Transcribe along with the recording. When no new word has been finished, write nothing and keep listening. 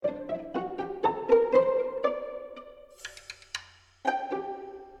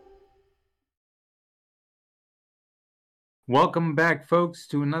Welcome back, folks,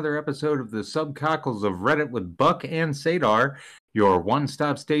 to another episode of the Cockles of Reddit with Buck and Saydar, your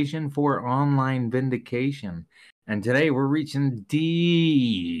one-stop station for online vindication. And today we're reaching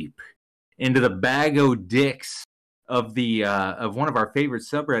deep into the bag o' dicks of the of one of our favorite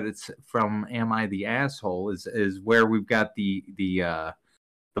subreddits from Am I the Asshole? Is where we've got the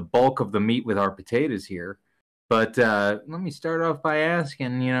bulk of the meat with our potatoes here. But let me start off by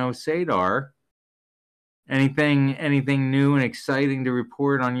asking, Saydar, anything new and exciting to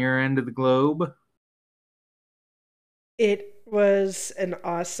report on your end of the globe? It was an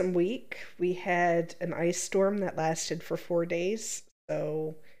awesome week. We had an ice storm that lasted for 4 days.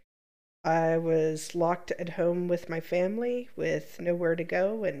 So I was locked at home with my family with nowhere to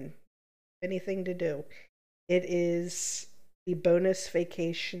go and anything to do. It is the bonus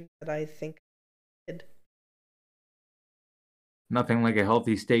vacation that I think I did. Nothing like a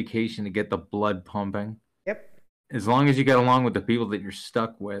healthy staycation to get the blood pumping. Yep. As long as you get along with the people that you're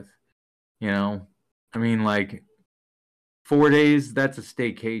stuck with, I mean, like 4 days, that's a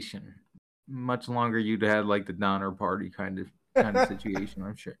staycation. Much longer, you'd have like the Donner Party kind of situation,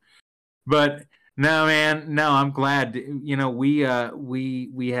 I'm sure. But no, man, no, I'm glad. We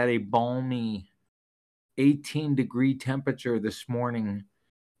had a balmy 18-degree temperature this morning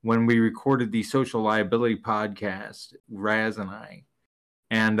when we recorded the Social Liability podcast, Raz and I.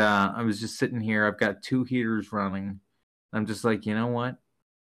 And I was just sitting here. I've got 2 heaters running. I'm just like, you know what?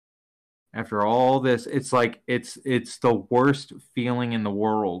 After all this, it's like it's the worst feeling in the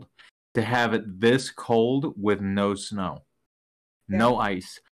world to have it this cold with no snow, no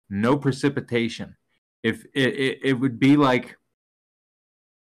ice, no precipitation. If it would be like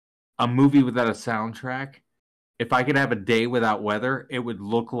a movie without a soundtrack. If I could have a day without weather, it would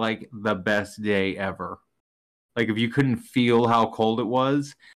look like the best day ever. Like, if you couldn't feel how cold it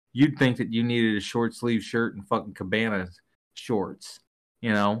was, you'd think that you needed a short sleeve shirt and fucking Cabana shorts,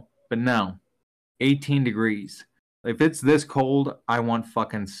 But no, 18 degrees. If it's this cold, I want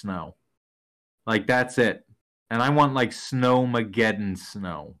fucking snow. Like, that's it. And I want, like, Snowmageddon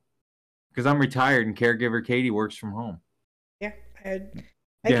snow. Because I'm retired and caregiver Katie works from home. Yeah, I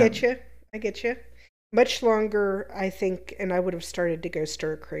get you. I get you. Much longer, I think, and I would have started to go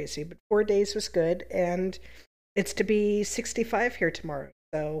stir crazy, but 4 days was good, and it's to be 65 here tomorrow,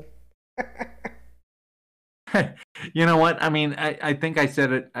 so. You know what? I mean, I think I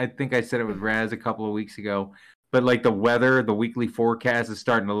said it. I think I said it with Raz a couple of weeks ago. But like the weather, the weekly forecast is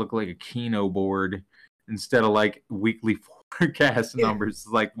starting to look like a Keno board instead of like weekly forecast numbers. It's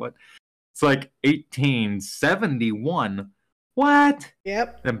like what? It's like 18, 71. What?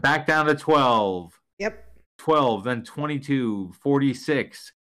 Yep. Then back down to 12. Yep. 12, then 22,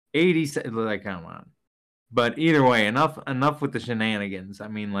 46, 87. Like, come on. But either way, enough with the shenanigans. I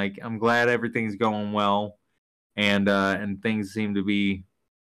mean, like, I'm glad everything's going well, and things seem to be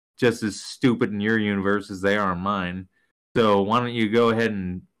just as stupid in your universe as they are in mine. So why don't you go ahead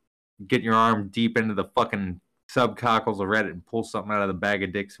and get your arm deep into the fucking subcockles of Reddit and pull something out of the bag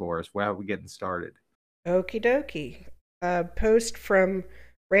of dicks for us? How are we getting started? Okie dokie. Post from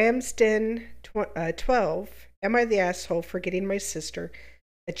Ramsden 12. Am I the asshole for getting my sister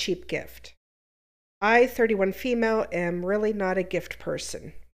a cheap gift? I, 31 female, am really not a gift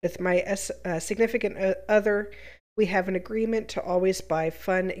person. With my significant other, we have an agreement to always buy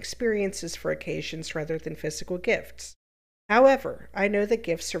fun experiences for occasions rather than physical gifts. However, I know that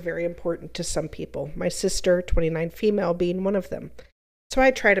gifts are very important to some people, my sister, 29 female, being one of them. So I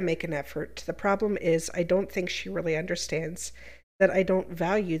try to make an effort. The problem is I don't think she really understands that I don't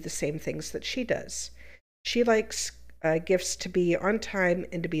value the same things that she does. She likes gifts to be on time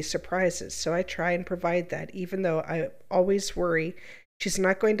and to be surprises, so I try and provide that, even though I always worry she's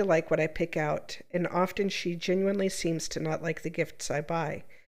not going to like what I pick out, and often she genuinely seems to not like the gifts I buy.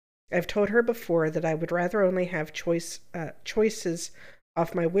 I've told her before that I would rather only have choices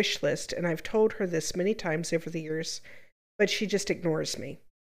off my wish list, and I've told her this many times over the years, but she just ignores me.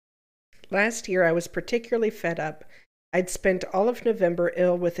 Last year, I was particularly fed up. I'd spent all of November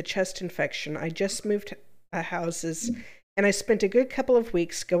ill with a chest infection. I just moved houses, and I spent a good couple of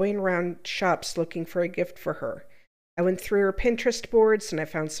weeks going around shops looking for a gift for her. I went through her Pinterest boards, and I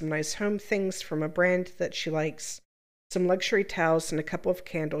found some nice home things from a brand that she likes, some luxury towels, and a couple of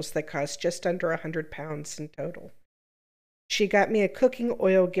candles that cost just under £100 in total. She got me a cooking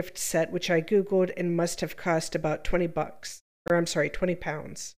oil gift set, which I Googled and must have cost about £20.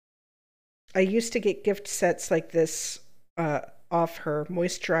 I used to get gift sets like this off her,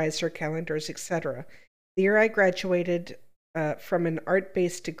 moisturizer, calendars, etc. The year I graduated from an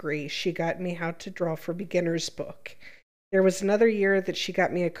art-based degree, she got me How to Draw for Beginners book. There was another year that she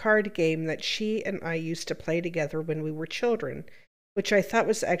got me a card game that she and I used to play together when we were children, which I thought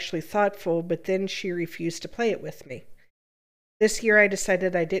was actually thoughtful, but then she refused to play it with me. This year I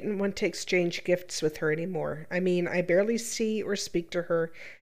decided I didn't want to exchange gifts with her anymore. I mean, I barely see or speak to her,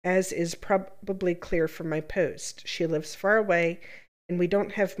 as is probably clear from my post. She lives far away, and we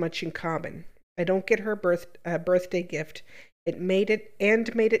don't have much in common. I don't get her birthday gift. It made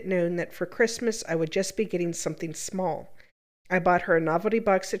it known that for Christmas I would just be getting something small. I bought her a novelty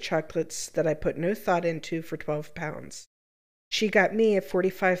box of chocolates that I put no thought into for £12. She got me a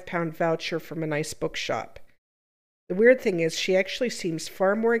 £45 voucher from a nice bookshop. The weird thing is, she actually seems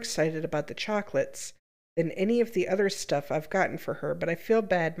far more excited about the chocolates than any of the other stuff I've gotten for her, but I feel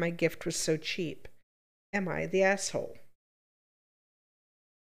bad my gift was so cheap. Am I the asshole?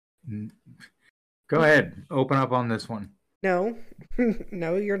 Go ahead. Open up on this one. No.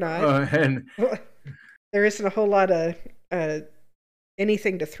 No, you're not. And there isn't a whole lot of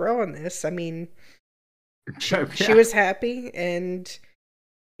anything to throw on this. I mean, she was happy, and,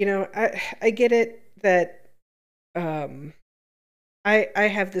 you know, I get it that I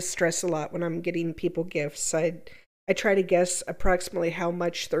have this stress a lot when I'm getting people gifts. I try to guess approximately how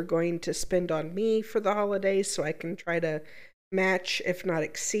much they're going to spend on me for the holidays, so I can try to match, if not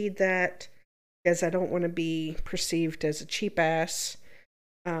exceed that, because I don't want to be perceived as a cheap ass.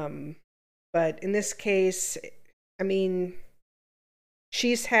 But in this case, I mean,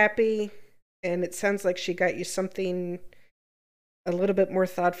 she's happy, and it sounds like she got you something a little bit more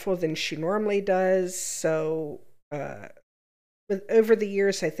thoughtful than she normally does. So, over the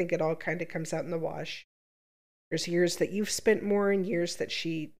years, I think it all kind of comes out in the wash. There's years that you've spent more, and years that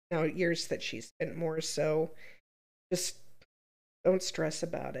she spent more. So, just don't stress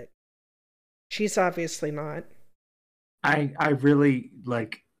about it. She's obviously not. I really,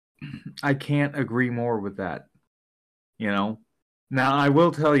 like, I can't agree more with that. You know? Now, I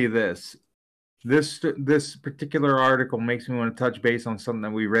will tell you this. This particular article makes me want to touch base on something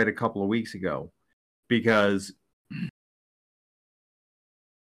that we read a couple of weeks ago. Because,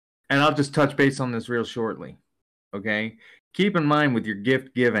 and I'll just touch base on this real shortly. Okay? Keep in mind with your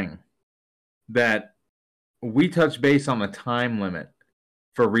gift giving that we touch base on the time limit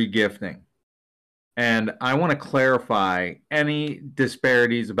for regifting. And I want to clarify any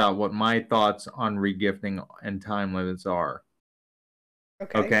disparities about what my thoughts on regifting and time limits are.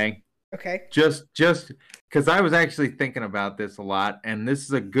 Okay? Okay. Just because I was actually thinking about this a lot, and this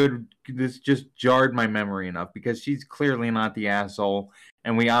just jarred my memory enough, because she's clearly not the asshole,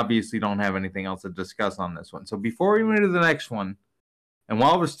 and we obviously don't have anything else to discuss on this one. So before we move to the next one, and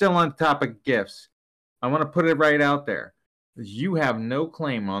while we're still on the topic of gifts, I want to put it right out there. You have no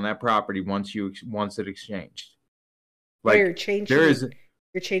claim on that property once it exchanged. Like, you're changing.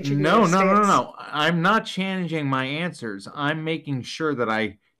 You're changing. No. I'm not changing my answers. I'm making sure that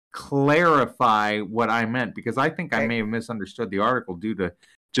I clarify what I meant, because I think I may have misunderstood the article due to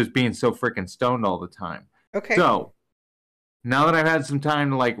just being so freaking stoned all the time. Okay. So now that I've had some time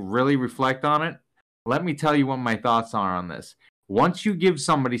to like really reflect on it, let me tell you what my thoughts are on this. Once you give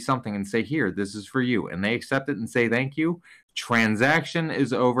somebody something and say, here, this is for you, and they accept it and say thank you, transaction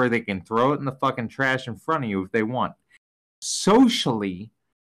is over. They can throw it in the fucking trash in front of you if they want. Socially,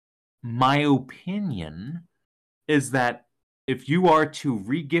 my opinion is that if you are to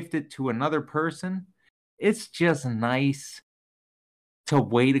regift it to another person, it's just nice to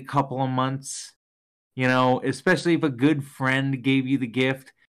wait a couple of months, you know, especially if a good friend gave you the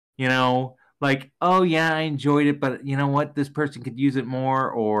gift, you know, like, oh yeah, I enjoyed it, but you know what, this person could use it more,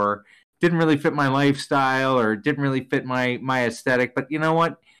 or didn't really fit my lifestyle, or didn't really fit my aesthetic, but you know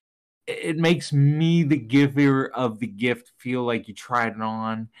what, it makes me, the giver of the gift, feel like you tried it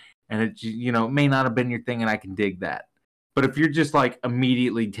on, and it, you know, it may not have been your thing, and I can dig that. But if you're just like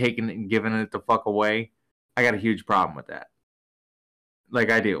immediately taking it and giving it the fuck away, I got a huge problem with that.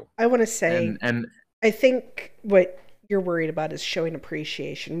 Like, I do. I want to say, and I think what you're worried about is showing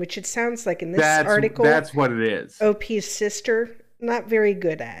appreciation, which it sounds like in this article, that's what it is. OP's sister, not very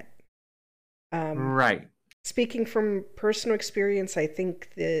good at. Right. Speaking from personal experience, I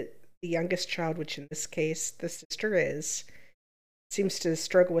think that the youngest child, which in this case the sister is, seems to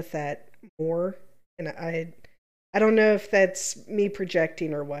struggle with that more. And I don't know if that's me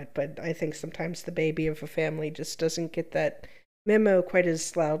projecting or what, but I think sometimes the baby of a family just doesn't get that memo quite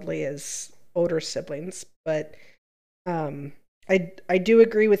as loudly as older siblings. But I do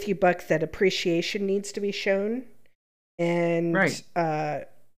agree with you, Buck, that appreciation needs to be shown. And right.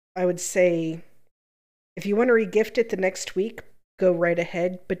 I would say, if you want to regift it the next week, go right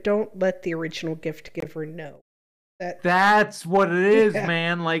ahead, but don't let the original gift giver know. That's what it is,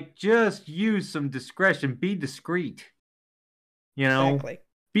 man. Like, just use some discretion. Be discreet. You know, Exactly.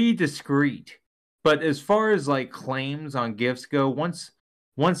 be discreet. But as far as like claims on gifts go, once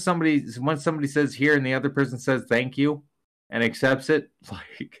somebody says here and the other person says thank you and accepts it,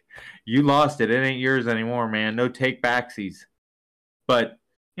 like you lost it. It ain't yours anymore, man. No take backsies. But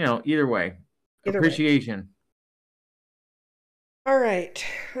either way, Either way. appreciation. All right,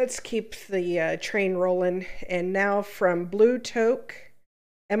 let's keep the train rolling. And now from Blue Toke,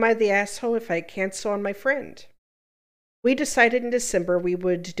 am I the asshole if I cancel on my friend? We decided in December we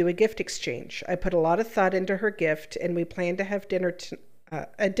would do a gift exchange. I put a lot of thought into her gift, and we planned to have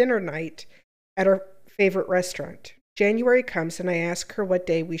a dinner night at our favorite restaurant. January comes, and I ask her what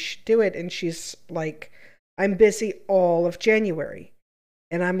day we should do it, and she's like, I'm busy all of January.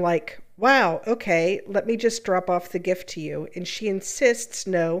 And I'm like, wow, okay, let me just drop off the gift to you. And she insists,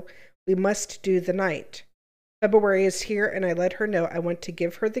 no, we must do the night. February is here, and I let her know I want to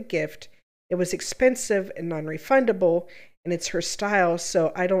give her the gift. It was expensive and non refundable, and it's her style,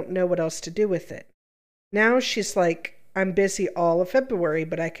 so I don't know what else to do with it. Now she's like, I'm busy all of February,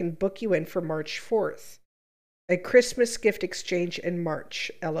 but I can book you in for March 4th. A Christmas gift exchange in March,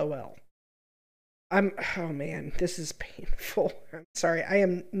 lol. Oh man, this is painful. I'm sorry. I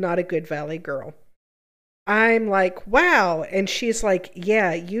am not a good Valley girl. I'm like, wow. And she's like,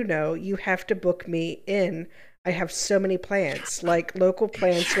 yeah, you have to book me in. I have so many plans, like local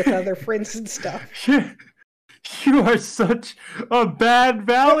plans with other friends and stuff. You are such a bad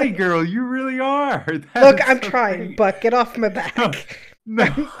Valley girl. You really are. That Look, is I'm so trying, great. but get off my back. No,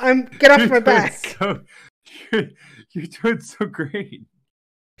 no. I'm get off You're my doing back. you're, you're doing so great.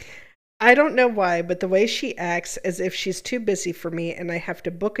 I don't know why, but the way she acts as if she's too busy for me and I have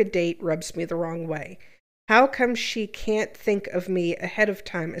to book a date rubs me the wrong way. How come she can't think of me ahead of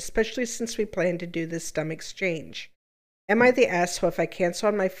time, especially since we plan to do this dumb exchange? Am I the asshole if I cancel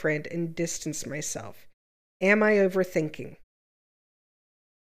on my friend and distance myself? Am I overthinking?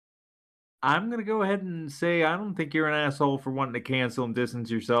 I'm gonna go ahead and say I don't think you're an asshole for wanting to cancel and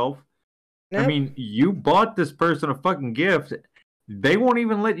distance yourself. I Nope. mean, you bought this person a fucking gift. They won't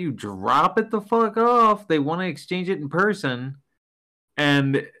even let you drop it the fuck off. They want to exchange it in person.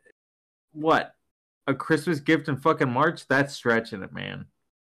 And what? A Christmas gift in fucking March? That's stretching it, man.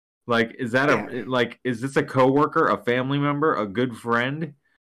 Like, Yeah. is this a coworker, a family member, a good friend,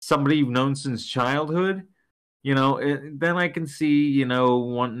 somebody you've known since childhood? Then I can see,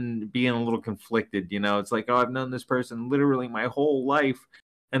 wanting being a little conflicted. It's like, oh, I've known this person literally my whole life,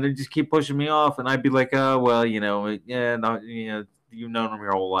 and they just keep pushing me off, and I'd be like, oh, well, yeah, no, you've known them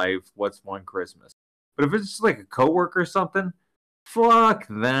your whole life. What's one Christmas? But if it's just like a coworker or something, fuck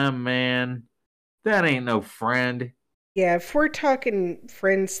them, man. That ain't no friend. Yeah, if we're talking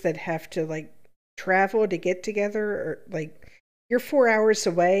friends that have to like travel to get together, or like you're 4 hours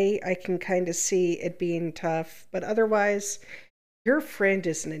away, I can kind of see it being tough. But otherwise, your friend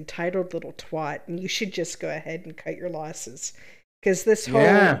is an entitled little twat, and you should just go ahead and cut your losses. Because this whole,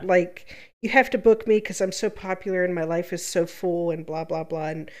 Yeah. like, you have to book me because I'm so popular and my life is so full and blah, blah, blah.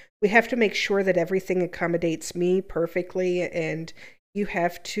 And we have to make sure that everything accommodates me perfectly. And you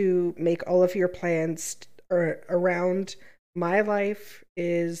have to make all of your plans around my life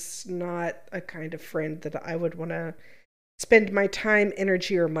is not a kind of friend that I would want to spend my time,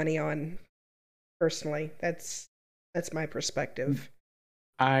 energy, or money on personally. That's my perspective.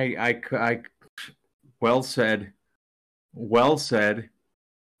 I well said. Well said.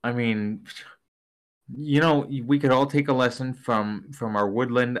 I mean, we could all take a lesson from our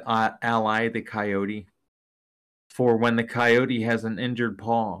woodland ally, the coyote. For when the coyote has an injured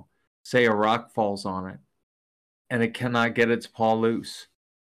paw, say a rock falls on it, and it cannot get its paw loose,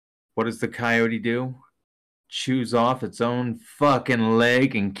 what does the coyote do? Chews off its own fucking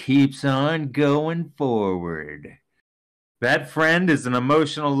leg and keeps on going forward. That friend is an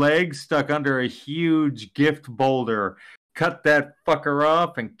emotional leg stuck under a huge gift boulder. Cut that fucker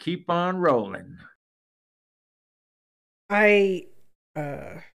off and keep on rolling. I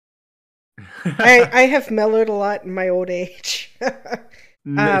uh I have mellowed a lot in my old age.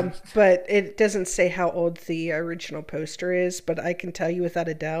 But it doesn't say how old the original poster is, but I can tell you without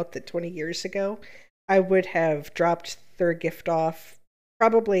a doubt that 20 years ago, I would have dropped their gift off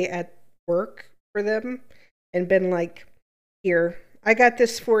probably at work for them and been like, here, I got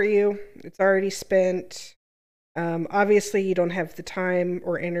this for you. It's already spent. Obviously, you don't have the time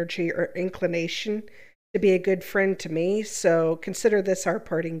or energy or inclination to be a good friend to me, so consider this our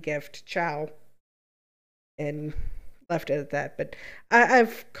parting gift. Ciao. And left it at that. But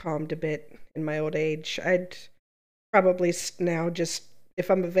I've calmed a bit in my old age. I'd probably now just,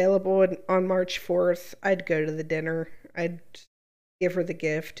 if I'm available on March 4th, I'd go to the dinner. I'd give her the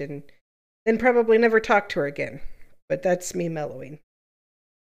gift and then probably never talk to her again. but that's me mellowing.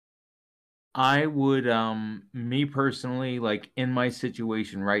 I would, me personally, like in my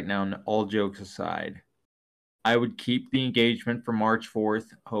situation right now, and all jokes aside, I would keep the engagement for March 4th.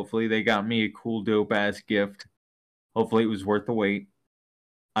 Hopefully, they got me a cool, dope ass gift. Hopefully, it was worth the wait.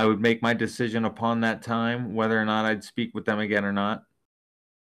 I would make my decision upon that time whether or not I'd speak with them again or not.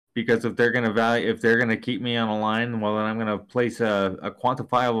 Because if they're gonna keep me on a line, well, then I'm gonna place a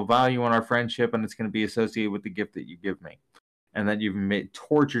quantifiable value on our friendship, and it's gonna be associated with the gift that you give me, and that you've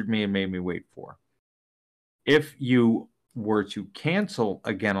tortured me and made me wait for. If you were to cancel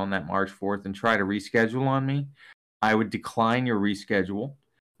again on that March 4th and try to reschedule on me, I would decline your reschedule.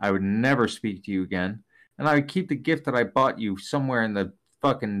 I would never speak to you again, and I would keep the gift that I bought you somewhere in the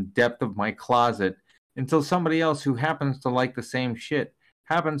fucking depth of my closet until somebody else who happens to like the same shit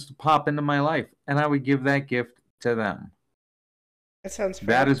happens to pop into my life, and I would give that gift to them. That sounds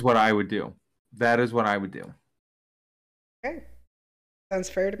That fair. is what I would do. That is what I would do. Okay. Sounds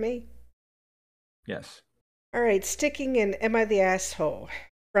fair to me. Yes. All right, sticking in Am I the Asshole?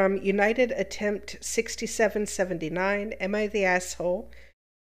 From United Attempt 6779, Am I the Asshole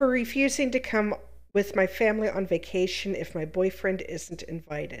for refusing to come with my family on vacation if my boyfriend isn't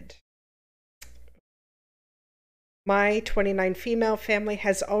invited? My 29 female family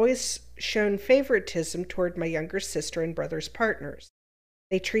has always shown favoritism toward my younger sister and brother's partners.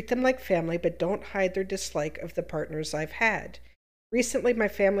 They treat them like family but don't hide their dislike of the partners I've had. Recently, my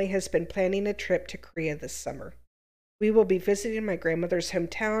family has been planning a trip to Korea this summer. We will be visiting my grandmother's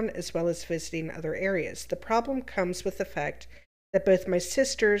hometown as well as visiting other areas. The problem comes with the fact that both my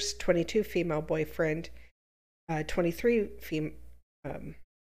sister's 22 female boyfriend, 23 female, I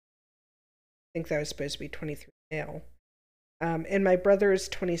think that was supposed to be 23 male, and my brother's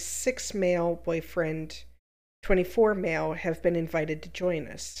 26 male boyfriend, 24 male, have been invited to join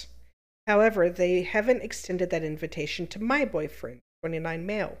us. However, they haven't extended that invitation to my boyfriend, 29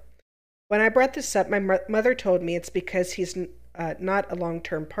 male. When I brought this up, my mother told me it's because he's not a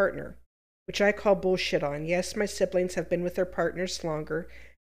long-term partner, which I call bullshit on. Yes, my siblings have been with their partners longer,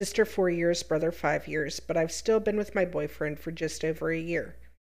 sister 4 years, brother 5 years, but I've still been with my boyfriend for just over a year.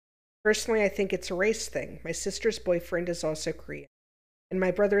 Personally, I think it's a race thing. My sister's boyfriend is also Korean, and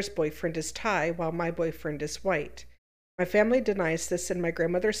my brother's boyfriend is Thai, while my boyfriend is white. My family denies this, and my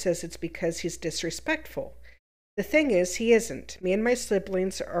grandmother says it's because he's disrespectful. The thing is, he isn't. Me and my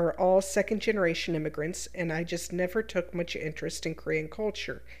siblings are all second-generation immigrants, and I just never took much interest in Korean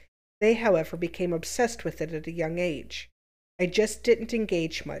culture. They, however, became obsessed with it at a young age. I just didn't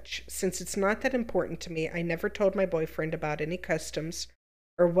engage much. Since it's not that important to me, I never told my boyfriend about any customs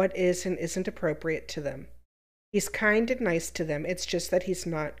or what is and isn't appropriate to them. He's kind and nice to them, it's just that he's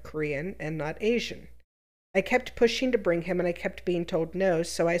not Korean and not Asian. I kept pushing to bring him and I kept being told no,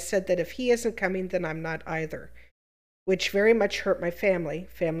 so I said that if he isn't coming, then I'm not either, which very much hurt my family.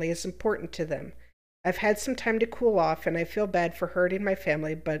 Family is important to them. I've had some time to cool off and I feel bad for hurting my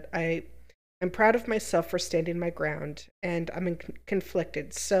family, but I am proud of myself for standing my ground, and I'm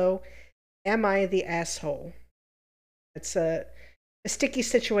conflicted. So, am I the asshole? It's a sticky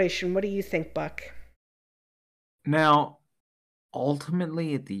situation. What do you think, Buck? Now,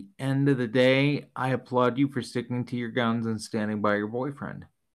 ultimately, at the end of the day, I applaud you for sticking to your guns and standing by your boyfriend.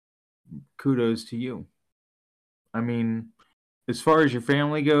 Kudos to you. I mean, as far as your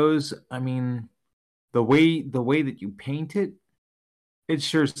family goes, I mean, the way that you paint it, it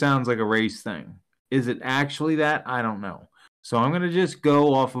sure sounds like a race thing. Is it actually that? I don't know. So I'm gonna just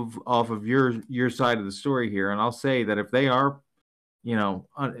go off of your side of the story here, and I'll say that if they are, you know,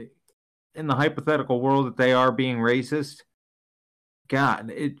 in the hypothetical world that they are being racist,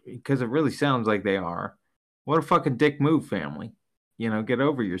 God, because it really sounds like they are. What a fucking dick move, family. Get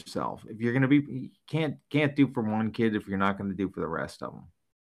over yourself. If you're gonna be, you can't do for one kid if you're not gonna do for the rest of them.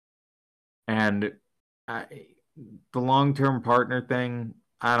 And the long-term partner thing,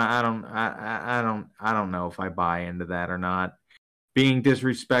 I don't know if I buy into that or not. Being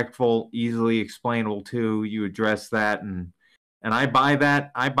disrespectful, easily explainable too. You address that, and I buy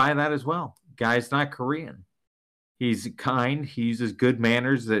that. I buy that as well. Guy's not Korean. He's kind. He uses good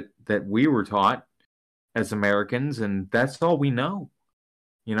manners that we were taught as Americans, and that's all we know.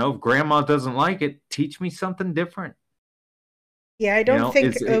 If grandma doesn't like it, teach me something different. Yeah, I You don't know,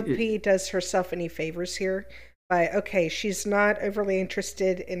 think it's OP does herself any favors here. By okay, she's not overly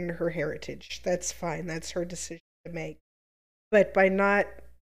interested in her heritage. That's fine. That's her decision to make. But by not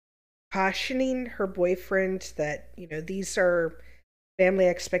cautioning her boyfriend that, these are family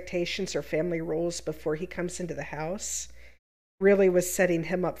expectations or family rules before he comes into the house, really was setting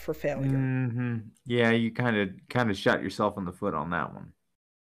him up for failure. Yeah, you kind of shot yourself in the foot on that one.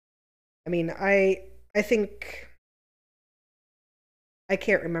 I mean, I think I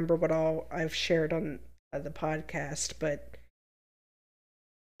can't remember what all I've shared on the podcast, but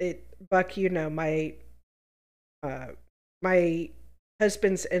Buck, uh, my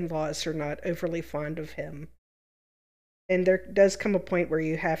husband's in-laws are not overly fond of him, and there does come a point where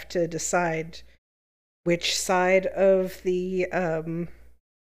you have to decide which side of the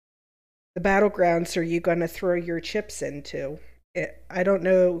battlegrounds are you going to throw your chips into. I don't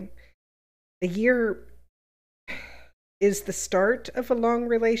know. A year is the start of a long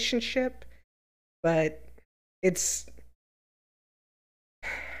relationship, but it's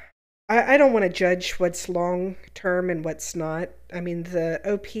I don't want to judge what's long term and what's not. I mean, the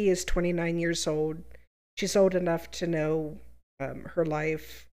OP is 29 years old. She's old enough to know her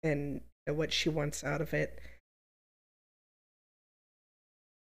life and what she wants out of it.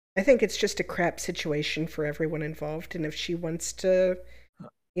 I think it's just a crap situation for everyone involved. And if she wants to,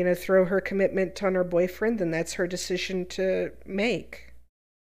 throw her commitment on her boyfriend, then that's her decision to make.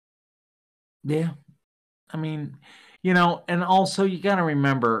 Yeah. I mean, and also you got to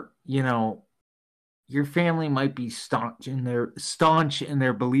remember, your family might be staunch in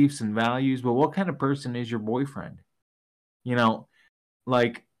their beliefs and values, but what kind of person is your boyfriend?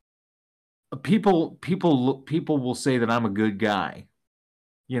 Like people will say that I'm a good guy,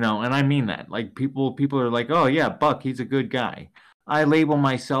 and I mean that. Like people are like, "Oh yeah, Buck, he's a good guy." I label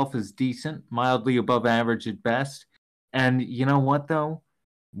myself as decent, mildly above average at best. And you know what though?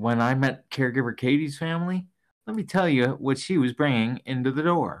 When I met caregiver Katie's family, let me tell you what she was bringing into the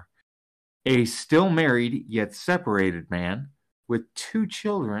door. A still married yet separated man with 2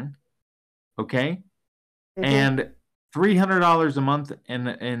 children, okay? Mm-hmm. And $300 a month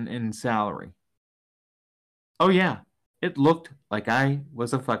in salary. Oh yeah, it looked like I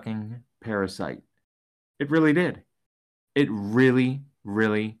was a fucking parasite. It really did. It really,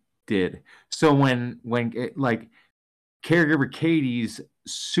 really did. So like caregiver Katie's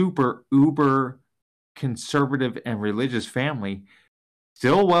super uber conservative and religious family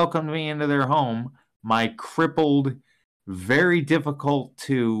still welcomed me into their home, my crippled, very difficult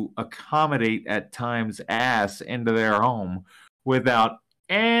to accommodate at times ass into their home without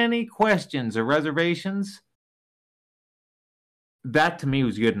any questions or reservations. That to me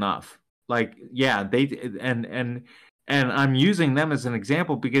was good enough. Like, yeah, and I'm using them as an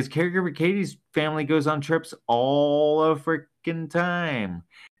example because caregiver Katie's family goes on trips all the freaking time.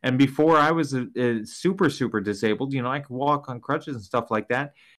 And before I was a super, super disabled, I could walk on crutches and stuff like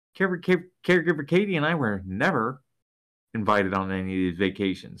that. Caregiver Katie and I were never invited on any of these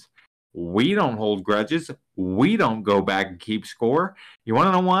vacations. We don't hold grudges. We don't go back and keep score. You want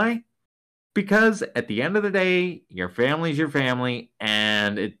to know why? Because at the end of the day, your family's your family,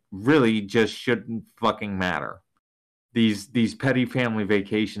 and it really just shouldn't fucking matter. These petty family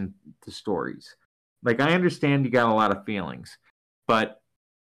vacation stories. Like, I understand you got a lot of feelings, but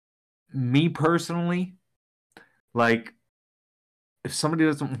me personally, like, if somebody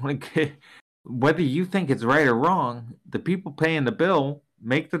doesn't want to get, whether you think it's right or wrong, the people paying the bill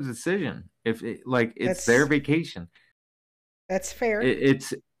make the decision. If it's their vacation, That's fair.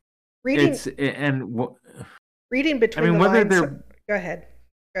 it's Reading it's and reading between the whether lines. they're Go ahead.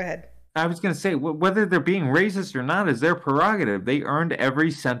 Go ahead. I was going to say, whether they're being racist or not is their prerogative. They earned every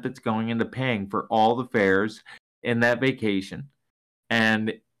cent that's going into paying for all the fares in that vacation.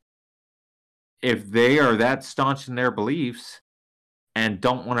 And if they are that staunch in their beliefs and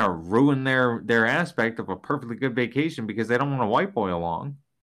don't want to ruin their aspect of a perfectly good vacation because they don't want a white boy along,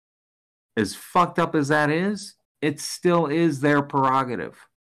 as fucked up as that is, it still is their prerogative.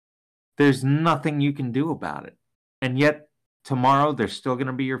 There's nothing you can do about it. And yet, tomorrow they're still going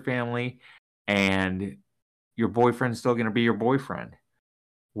to be your family, and your boyfriend's still going to be your boyfriend.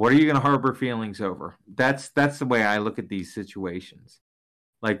 What are you going to harbor feelings over? That's the way I look at these situations.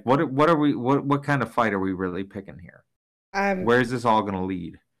 Like, what kind of fight are we really picking here? Where's this all going to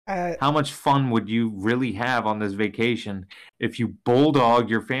lead? How much fun would you really have on this vacation if you bulldog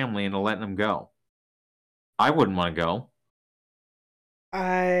your family into letting them go? I wouldn't want to go.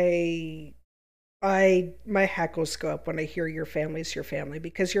 My hackles go up when I hear your family's your family,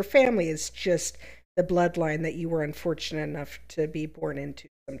 because your family is just the bloodline that you were unfortunate enough to be born into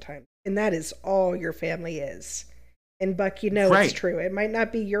sometimes. And that is all your family is. And Buck, right. It's true. It might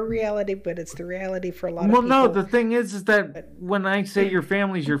not be your reality, but it's the reality for a lot of people. people. Well, no, the thing is that when I say your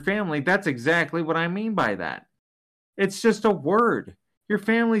family's your family, that's exactly what I mean by that. It's just a word. Your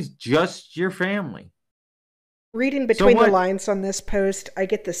family's just your family. Reading between the lines on this post, I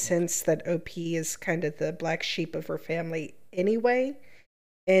get the sense that OP is kind of the black sheep of her family anyway.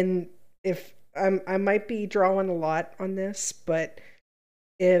 And if I might be drawing a lot on this, but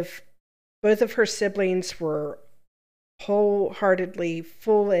if both of her siblings were wholeheartedly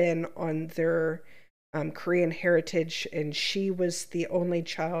full in on their Korean heritage, and she was the only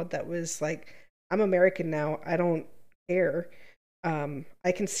child that was like, I'm American now, I don't care.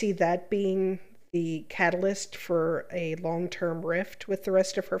 I can see that being the catalyst for a long-term rift with the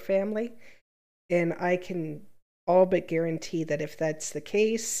rest of her family, and I can all but guarantee that if that's the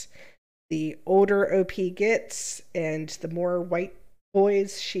case, the older OP gets and the more white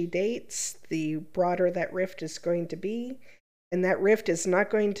boys she dates, the broader that rift is going to be. And that rift is not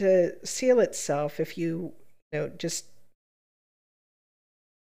going to seal itself if just.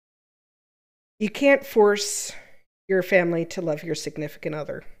 You can't force your family to love your significant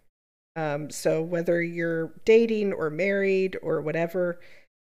other. So whether you're dating or married or whatever,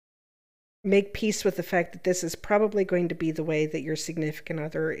 make peace with the fact that this is probably going to be the way that your significant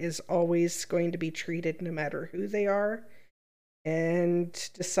other is always going to be treated, no matter who they are, and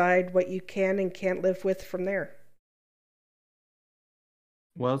decide what you can and can't live with from there.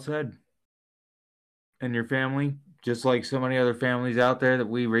 Well said. And your family, just like so many other families out there that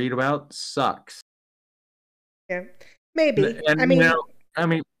we read about, sucks. Yeah, maybe.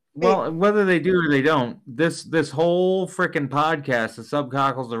 And well, whether they do or they don't, this whole freaking podcast, the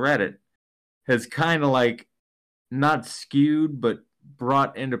Subcockles of Reddit, has kind of like not skewed, but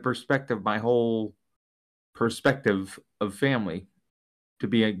brought into perspective my whole perspective of family. To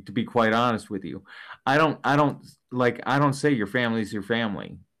be quite honest with you, I don't say your family's your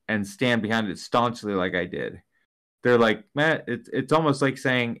family and stand behind it staunchly like I did. They're like, man, it's almost like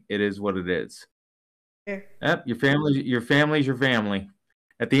saying it is what it is. Yeah. Yep, your family's your family.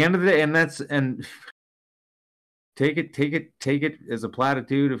 At the end of the day, and take it as a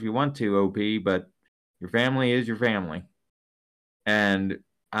platitude if you want to, OP, but your family is your family. And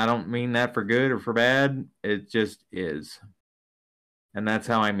I don't mean that for good or for bad. It just is. And that's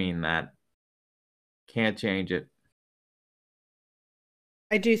how I mean that. Can't change it.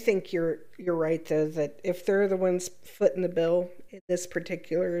 I do think you're right, though, that if they're the ones footing the bill in this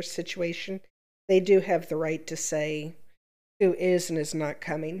particular situation, they do have the right to say who is and is not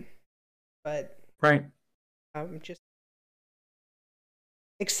coming. But right, just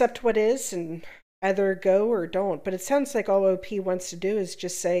accept what is and either go or don't. But it sounds like all OP wants to do is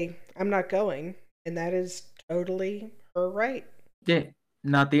just say, I'm not going, and that is totally her right. Yeah,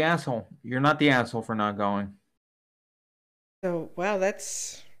 not the asshole. You're not the asshole for not going. So, wow, I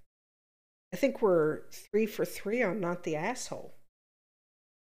think we're 3 for 3 on not the asshole.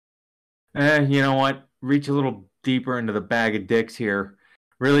 You know what? Reach a little deeper into the bag of dicks here.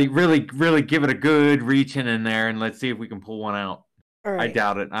 Really give it a good reaching in there, and let's see if we can pull one out. All right. I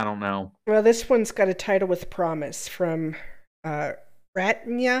doubt it. I don't know. Well, this one's got a title with promise from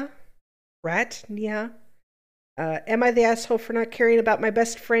Ratnya. Am I the asshole for not caring about my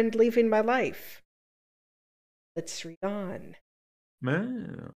best friend leaving my life? Let's read on.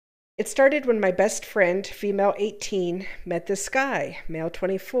 Man. It started when my best friend, female 18, met this guy, male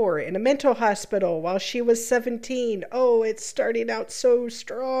 24, in a mental hospital while she was 17. Oh, it's starting out so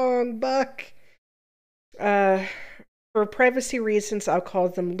strong, Buck. For privacy reasons, I'll call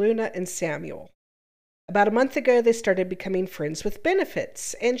them Luna and Samuel. About a month ago, they started becoming friends with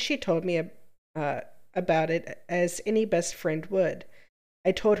benefits, and she told me about it as any best friend would.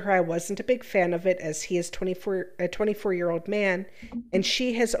 I told her I wasn't a big fan of it as he is a 24-year-old man, and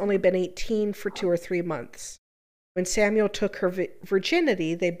she has only been 18 for 2 or 3 months. When Samuel took her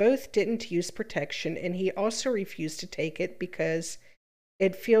virginity, they both didn't use protection, and he also refused to take it because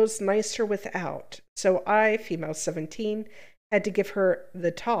it feels nicer without. So I, female 17, had to give her the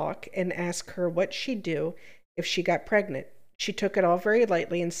talk and ask her what she'd do if she got pregnant. She took it all very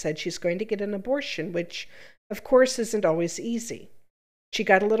lightly and said she's going to get an abortion, which, of course, isn't always easy. She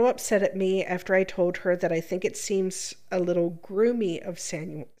got a little upset at me after I told her that I think it seems a little groomy of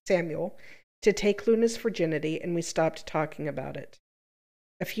Samuel to take Luna's virginity, and we stopped talking about it.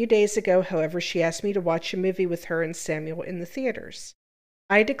 A few days ago, however, she asked me to watch a movie with her and Samuel in the theaters.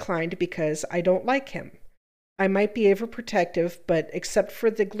 I declined because I don't like him. I might be overprotective, but except for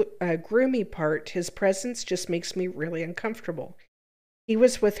the groomy part, his presence just makes me really uncomfortable. He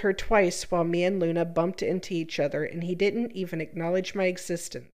was with her twice while me and Luna bumped into each other, and he didn't even acknowledge my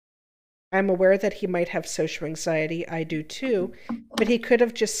existence. I'm aware that he might have social anxiety. I do too, but he could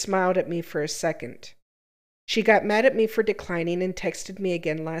have just smiled at me for a second. She got mad at me for declining and texted me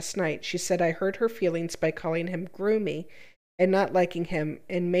again last night. She said I hurt her feelings by calling him groomy and not liking him,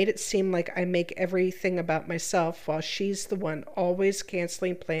 and made it seem like I make everything about myself while she's the one always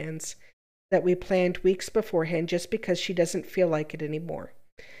canceling plans that we planned weeks beforehand just because she doesn't feel like it anymore.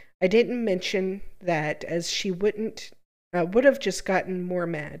 I didn't mention that as she would have just gotten more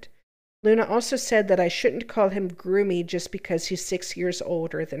mad. Luna also said that I shouldn't call him groomy just because he's 6 years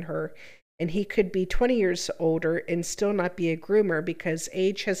older than her, and he could be 20 years older and still not be a groomer because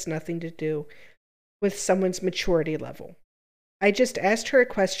age has nothing to do with someone's maturity level. I just asked her a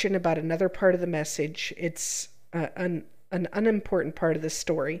question about another part of the message. It's an unimportant part of the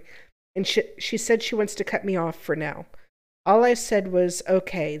story, and she said she wants to cut me off for now. All I said was,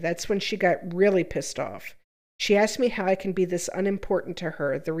 okay. That's when she got really pissed off. She asked me how I can be this unimportant to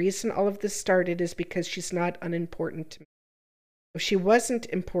her. The reason all of this started is because she's not unimportant to me. If she wasn't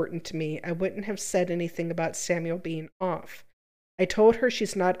important to me, I wouldn't have said anything about Samuel being off. I told her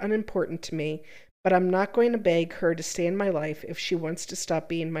she's not unimportant to me, but I'm not going to beg her to stay in my life if she wants to stop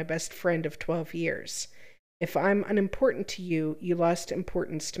being my best friend of 12 years. If I'm unimportant to you, you lost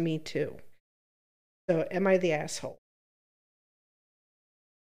importance to me too. So am I the asshole?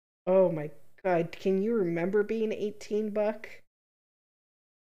 Oh my God, can you remember being 18, Buck?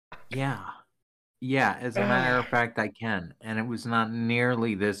 Yeah. Yeah, as a matter of fact, I can. And it was not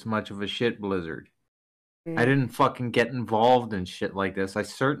nearly this much of a shit blizzard. I didn't fucking get involved in shit like this. I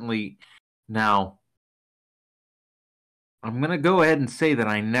certainly... Now, I'm going to go ahead and say that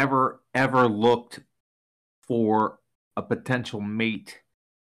I never, ever looked for a potential mate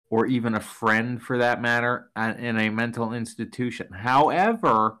or even a friend, for that matter, in a mental institution.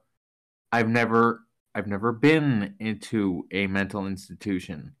 However, I've never been into a mental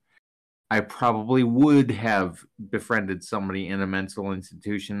institution. I probably would have befriended somebody in a mental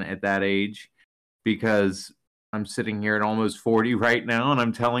institution at that age, because I'm sitting here at almost 40 right now, and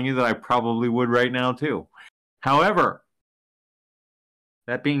I'm telling you that I probably would right now too. However,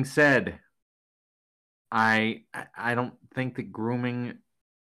 that being said, I don't think that grooming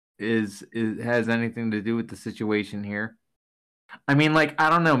has anything to do with the situation here. I mean, like, I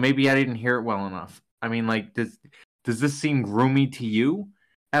don't know, maybe I didn't hear it well enough. I mean, like, does this seem groomy to you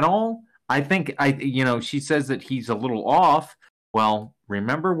at all? I think she says that he's a little off. Well,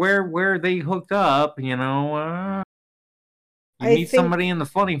 remember where they hooked up, you meet somebody in the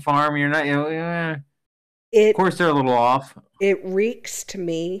funny farm, you're not, of course they're a little off. It reeks to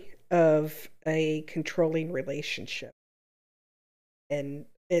me of a controlling relationship. And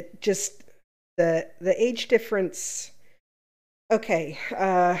it just, the age difference, okay,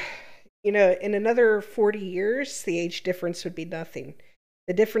 in another 40 years, the age difference would be nothing.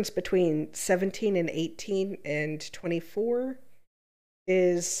 The difference between 17 and 18 and 24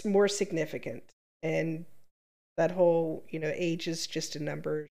 is more significant. And that whole, age is just a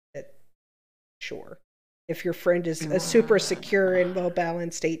number that, sure. If your friend is a super secure and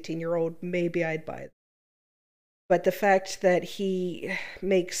well-balanced 18-year-old, maybe I'd buy it. But the fact that he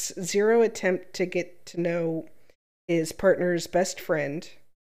makes zero attempt to get to know his partner's best friend,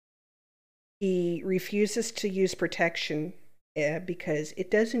 he refuses to use protection because it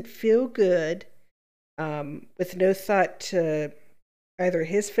doesn't feel good, with no thought to either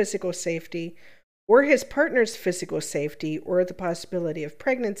his physical safety or his partner's physical safety or the possibility of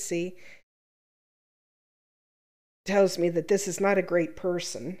pregnancy, tells me that this is not a great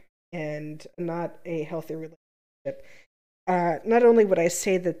person and not a healthy relationship. Not only would I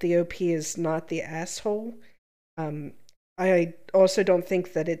say that the OP is not the asshole, I also don't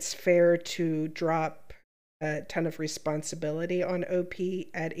think that it's fair to drop a ton of responsibility on OP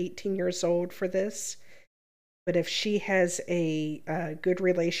at 18 years old for this. But if she has a good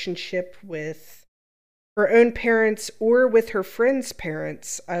relationship with her own parents or with her friends'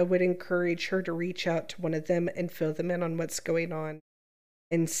 parents, I would encourage her to reach out to one of them and fill them in on what's going on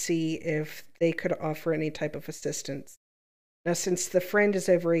and see if they could offer any type of assistance. Now, since the friend is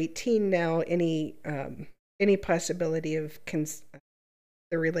over 18 now, any possibility of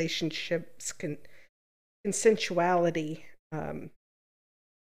the relationship's consensuality kind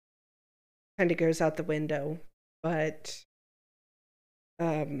of goes out the window. But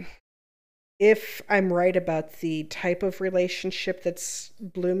if I'm right about the type of relationship that's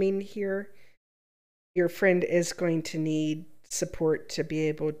blooming here, your friend is going to need support to be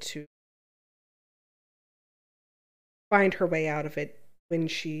able to find her way out of it when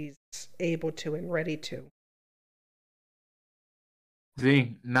she's able to and ready to.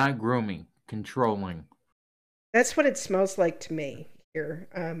 See, not grooming, controlling. That's what it smells like to me here.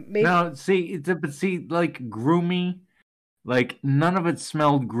 Maybe... No, see, like groomy, like none of it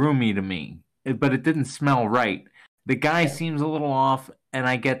smelled groomy to me, but it didn't smell right. The guy seems a little off, and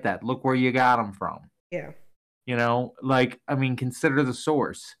I get that. Look where you got him from. Yeah. Consider the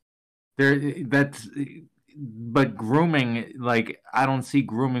source. But grooming, like, I don't see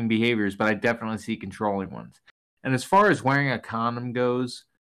grooming behaviors, but I definitely see controlling ones. And as far as wearing a condom goes,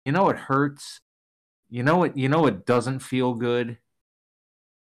 it hurts. It doesn't feel good.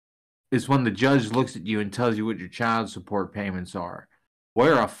 is when the judge looks at you and tells you what your child support payments are.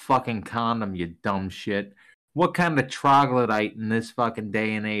 Wear a fucking condom, you dumb shit. What kind of troglodyte in this fucking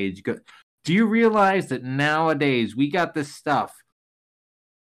day and age? Do you realize that nowadays we got this stuff?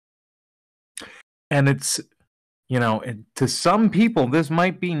 And it's, to some people, this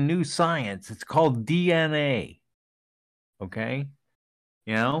might be new science. It's called DNA. Okay?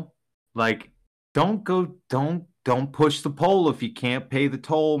 Like, don't push the pole if you can't pay the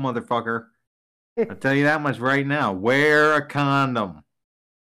toll, motherfucker. I'll tell you that much right now. Wear a condom.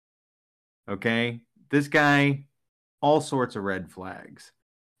 Okay? This guy, all sorts of red flags.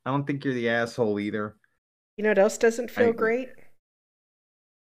 I don't think you're the asshole either. You know what else doesn't feel great?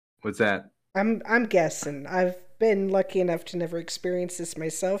 What's that? I'm guessing. I've been lucky enough to never experience this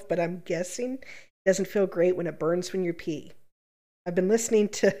myself, but I'm guessing it doesn't feel great when it burns when you pee. I've been listening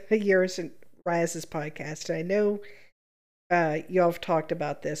to yours and Riaz's podcast, and I know y'all have talked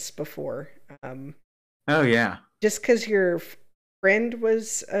about this before. Oh, yeah. Just because your friend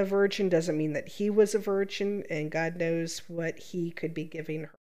was a virgin doesn't mean that he was a virgin, and God knows what he could be giving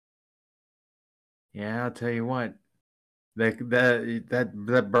her. Yeah, I'll tell you what.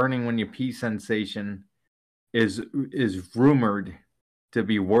 That burning when you pee sensation is rumored to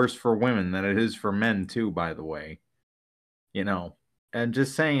be worse for women than it is for men too, by the way. I'm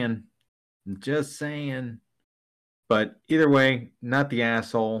just saying. But either way, not the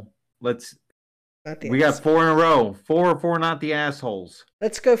asshole. We got 4 in a row. 4 not the assholes.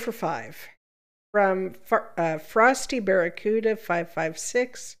 Let's go for 5. From Frosty Barracuda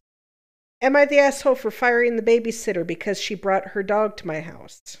 556. Am I the asshole for firing the babysitter because she brought her dog to my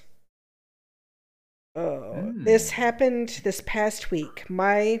house? Oh, This happened this past week.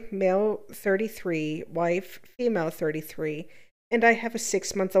 My male 33, wife female 33, and I have a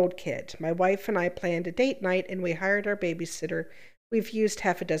 6-month-old kid. My wife and I planned a date night, and we hired our babysitter. We've used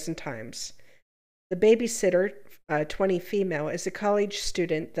half a dozen times. The babysitter, 20 female, is a college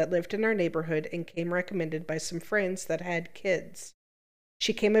student that lived in our neighborhood and came recommended by some friends that had kids.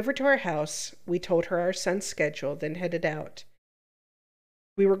 She came over to our house. We told her our son's schedule, then headed out.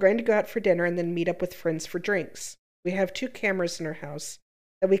 We were going to go out for dinner and then meet up with friends for drinks. We have 2 cameras in our house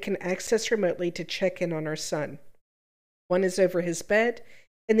that we can access remotely to check in on our son. One is over his bed,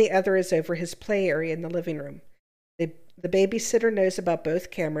 and the other is over his play area in the living room. The babysitter knows about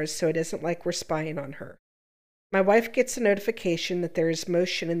both cameras, so it isn't like we're spying on her. My wife gets a notification that there is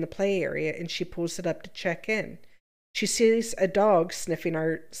motion in the play area, and she pulls it up to check in. She sees a dog sniffing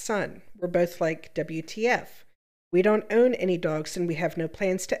our son. We're both like, WTF. We don't own any dogs, and we have no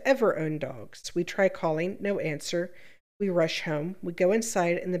plans to ever own dogs. We try calling, no answer. We rush home. We go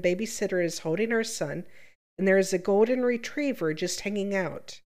inside, and the babysitter is holding our son, and there is a golden retriever just hanging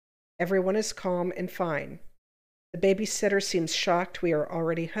out. Everyone is calm and fine. The babysitter seems shocked we are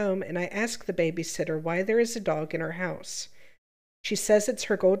already home, and I ask the babysitter why there is a dog in our house. She says it's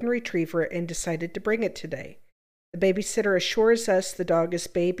her golden retriever and decided to bring it today. The babysitter assures us the dog is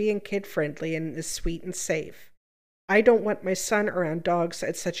baby and kid-friendly and is sweet and safe. I don't want my son around dogs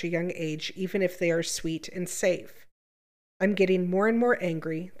at such a young age, even if they are sweet and safe. I'm getting more and more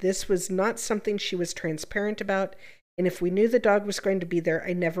angry. This was not something she was transparent about, and if we knew the dog was going to be there,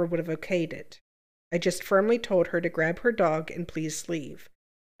 I never would have okayed it. I just firmly told her to grab her dog and please leave.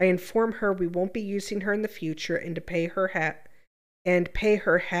 I inform her we won't be using her in the future and to pay her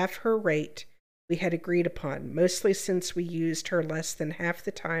half her rate we had agreed upon, mostly since we used her less than half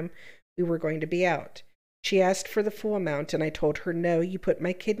the time we were going to be out. She asked for the full amount, and I told her, no, you put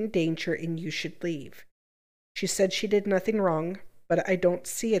my kid in danger and you should leave. She said she did nothing wrong, but I don't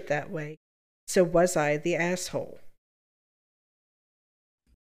see it that way. So was I the asshole?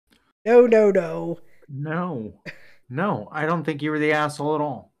 No. No, I don't think you were the asshole at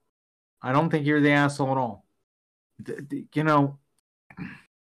all.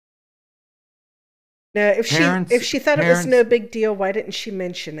 Now, if she thought it was no big deal, why didn't she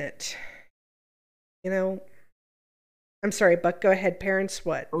mention it? I'm sorry, Buck, go ahead. Parents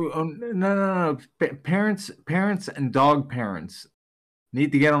what? No. Parents and dog parents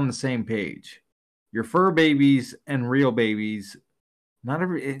need to get on the same page. Your fur babies and real babies,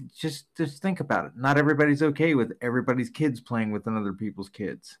 just think about it. Not everybody's okay with everybody's kids playing with other people's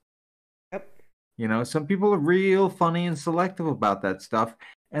kids. Yep. Some people are real funny and selective about that stuff,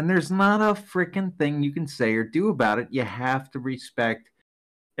 and there's not a freaking thing you can say or do about it. You have to respect,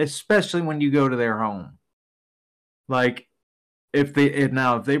 especially when you go to their home. Like, if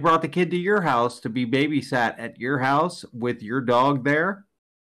they brought the kid to your house to be babysat at your house with your dog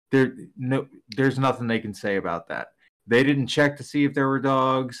there's nothing they can say about that. They didn't check to see if there were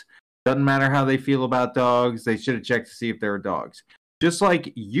dogs. Doesn't matter how they feel about dogs. They should have checked to see if there were dogs. Just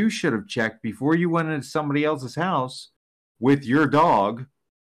like you should have checked before you went into somebody else's house with your dog,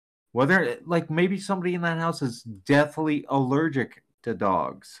 whether, like, maybe somebody in that house is deathly allergic to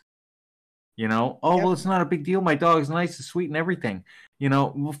dogs. Oh, well, Yep. it's not a big deal. My dog's nice and sweet and everything.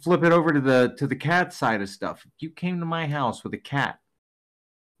 We'll flip it over to the cat side of stuff. If you came to my house with a cat,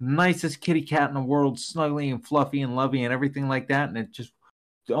 nicest kitty cat in the world, snuggly and fluffy and lovey and everything like that, and it just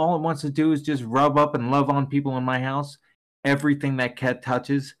all it wants to do is just rub up and love on people in my house, everything that cat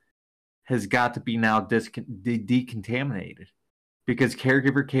touches has got to be now decontaminated, because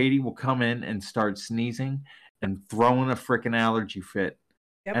caregiver Katie will come in and start sneezing and throwing a freaking allergy fit.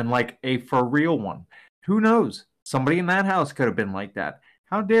 Yep. And like a for real one. Who knows? Somebody in that house could have been like that.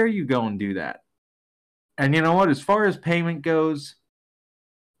 How dare you go and do that? And you know what? As far as payment goes,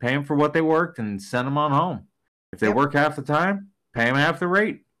 pay them for what they worked and send them on home. If they work half the time, pay them half the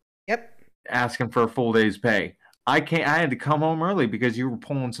rate. Yep. Ask them for a full day's pay. I had to come home early because you were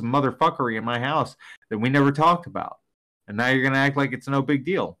pulling some motherfuckery in my house that we never talked about. And now you're going to act like it's no big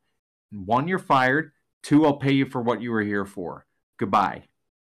deal. 1, you're fired. 2, I'll pay you for what you were here for. Goodbye.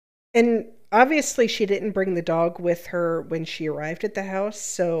 And obviously she didn't bring the dog with her when she arrived at the house,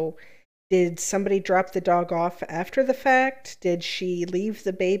 so did somebody drop the dog off after the fact? Did she leave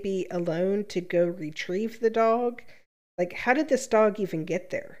the baby alone to go retrieve the dog? Like, how did this dog even get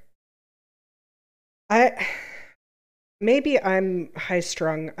there? Maybe I'm high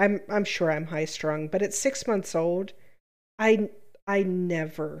strung. I'm sure I'm high strung, but at 6 months old, I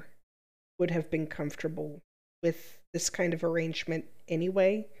never would have been comfortable with this kind of arrangement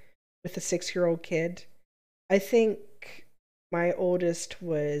anyway, with a 6-year-old kid. I think my oldest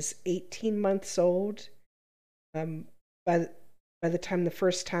was 18 months old by the time the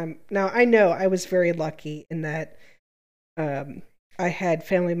first time. Now, I know I was very lucky in that I had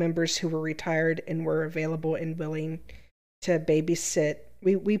family members who were retired and were available and willing to babysit.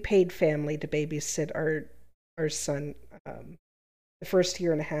 We paid family to babysit our son the first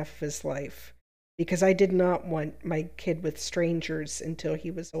year and a half of his life, because I did not want my kid with strangers until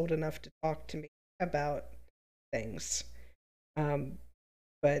he was old enough to talk to me about things.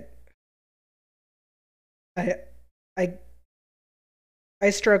 But I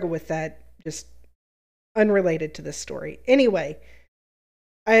struggle with that, just unrelated to this story. Anyway,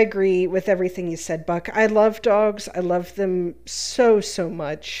 I agree with everything you said, Buck. I love dogs. I love them so, so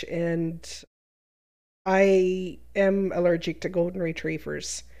much. And I am allergic to golden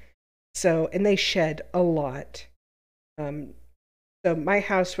retrievers. So, and they shed a lot. So my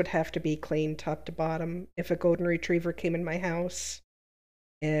house would have to be clean top to bottom if a golden retriever came in my house.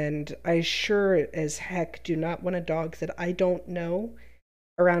 And I sure as heck do not want a dog that I don't know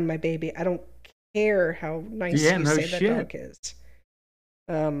around my baby. I don't care how nice you say that dog is.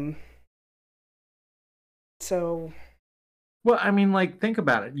 So. Well, I mean, like, think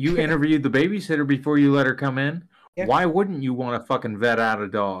about it. You interviewed the babysitter before you let her come in. Yeah. Why wouldn't you want to fucking vet out a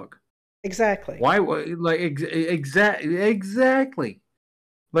dog? Exactly. Why? Like, exactly.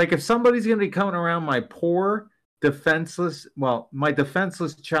 Like, if somebody's going to be coming around my poor, defenseless, my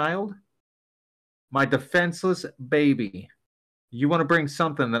defenseless child, my defenseless baby, you want to bring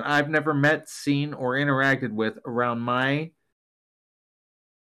something that I've never met, seen, or interacted with around my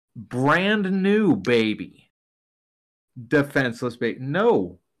brand new baby. Defenseless baby.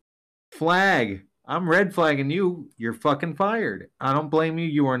 No. Flag. I'm red flagging you. You're fucking fired. I don't blame you.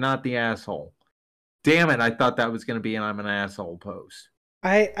 You are not the asshole. Damn it. I thought that was going to be an I'm an asshole post.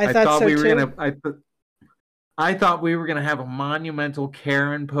 I thought so too. I thought we were going to have a monumental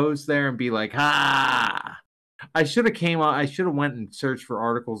Karen post there and be like, ha. I should have went and searched for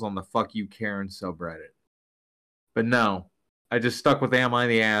articles on the Fuck You Karen subreddit. But no. I just stuck with Am I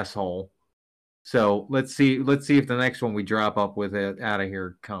the Asshole? So let's see if the next one we drop up with it out of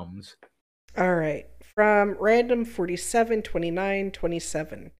here comes. All right. From random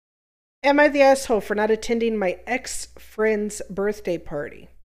 472927. Am I the asshole for not attending my ex-friend's birthday party?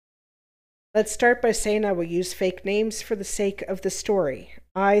 Let's start by saying I will use fake names for the sake of the story.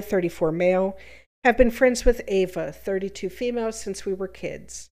 I, 34 male, have been friends with Ava, 32 female, since we were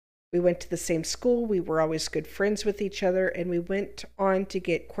kids. We went to the same school, we were always good friends with each other, and we went on to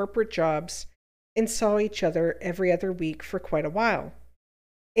get corporate jobs and saw each other every other week for quite a while.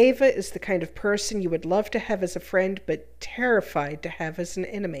 Ava is the kind of person you would love to have as a friend, but terrified to have as an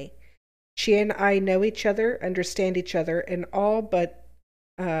enemy. She and I know each other, understand each other, and all, but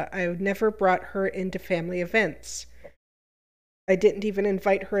I never brought her into family events. I didn't even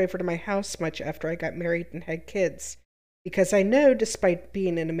invite her over to my house much after I got married and had kids, because I know, despite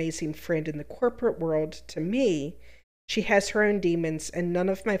being an amazing friend in the corporate world to me, she has her own demons, and none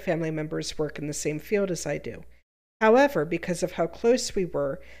of my family members work in the same field as I do. However, because of how close we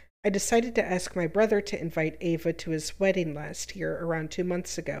were, I decided to ask my brother to invite Ava to his wedding last year, around 2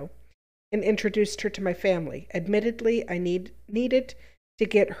 months ago, and introduced her to my family. Admittedly, I needed to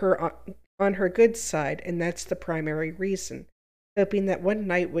get her on her good side, and that's the primary reason, hoping that one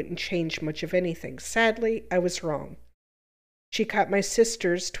night wouldn't change much of anything. Sadly, I was wrong. She caught my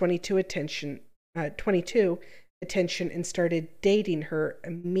sister's 22 attention and started dating her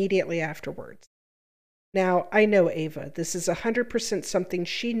immediately afterwards. Now, I know Ava. This is 100% something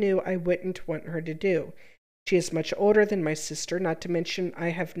she knew I wouldn't want her to do. She is much older than my sister, not to mention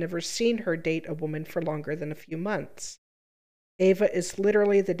I have never seen her date a woman for longer than a few months. Ava is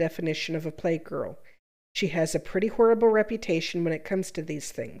literally the definition of a playgirl. She has a pretty horrible reputation when it comes to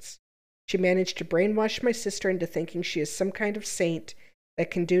these things. She managed to brainwash my sister into thinking she is some kind of saint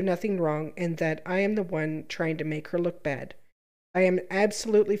that can do nothing wrong, and that I am the one trying to make her look bad. I am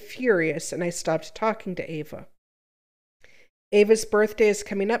absolutely furious, and I stopped talking to Ava. Ava's birthday is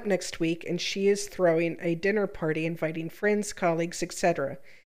coming up next week, and she is throwing a dinner party inviting friends, colleagues, etc.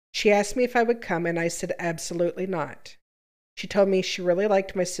 She asked me if I would come, and I said absolutely not. She told me she really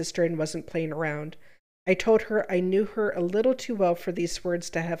liked my sister and wasn't playing around. I told her I knew her a little too well for these words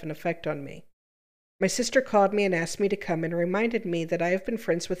to have an effect on me. My sister called me and asked me to come and reminded me that I have been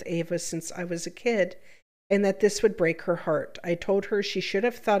friends with Ava since I was a kid and that this would break her heart. I told her she should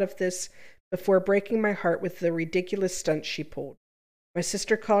have thought of this before breaking my heart with the ridiculous stunt she pulled. My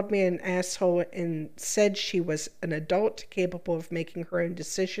sister called me an asshole and said she was an adult capable of making her own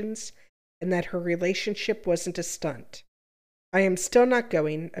decisions and that her relationship wasn't a stunt. I am still not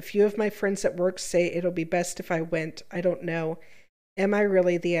going. A few of my friends at work say it'll be best if I went. I don't know. Am I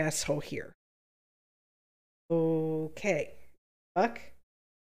really the asshole here? Okay. Buck?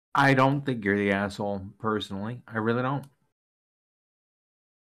 I don't think you're the asshole, personally. I really don't.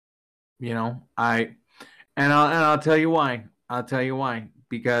 You know, I'll tell you why. I'll tell you why.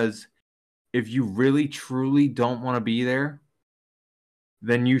 Because if you really truly don't want to be there,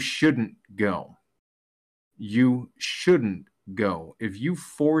 then you shouldn't go. You shouldn't go. If you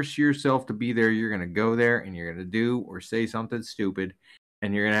force yourself to be there, you're going to go there and you're going to do or say something stupid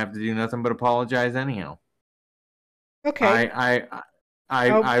and you're going to have to do nothing but apologize anyhow. Okay.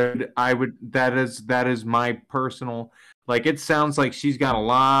 I would that is my personal, like, it sounds like she's got a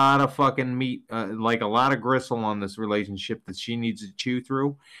lot of fucking meat, like a lot of gristle on this relationship that she needs to chew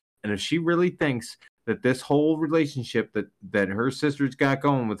through. And if she really thinks that this whole relationship that her sister's got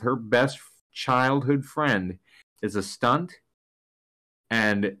going with her best childhood friend is a stunt,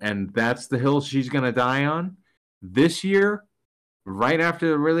 and that's the hill she's gonna die on this year, right after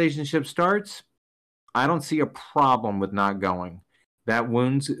the relationship starts, I don't see a problem with not going.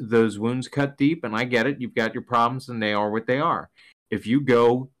 Those wounds cut deep, and I get it. You've got your problems, and they are what they are. If you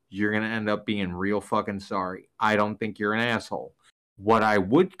go, you're going to end up being real fucking sorry. I don't think you're an asshole. What I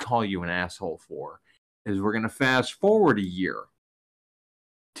would call you an asshole for is we're going to fast forward a year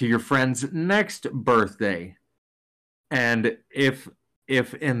to your friend's next birthday. And if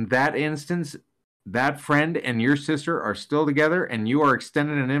in that instance, that friend and your sister are still together and you are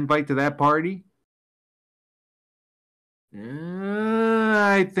extending an invite to that party,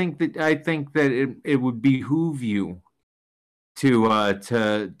 I think that it would behoove you to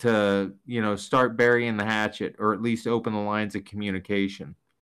start burying the hatchet, or at least open the lines of communication.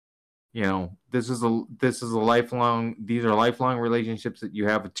 You know, these are lifelong relationships that you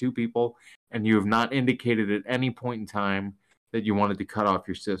have with two people, and you have not indicated at any point in time that you wanted to cut off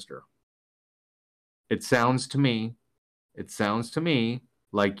your sister. It sounds to me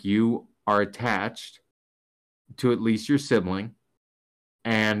like you are attached to at least your sibling,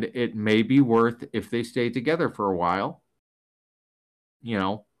 and it may be worth, if they stay together for a while,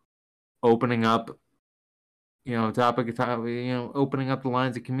 opening up, opening up the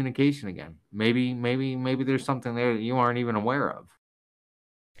lines of communication again. Maybe there's something there that you aren't even aware of.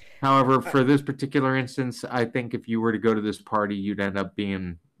 However, for this particular instance, I think if you were to go to this party, you'd end up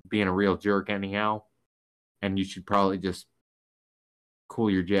being a real jerk anyhow, and you should probably just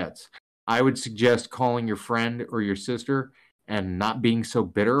cool your jets. I would suggest calling your friend or your sister and not being so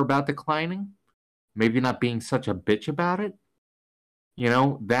bitter about declining. Maybe not being such a bitch about it.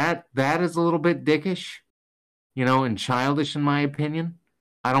 That is a little bit dickish, and childish in my opinion.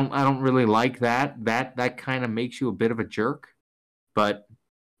 I don't really like that. That kind of makes you a bit of a jerk. But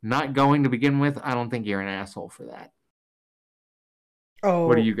not going to begin with, I don't think you're an asshole for that. Oh,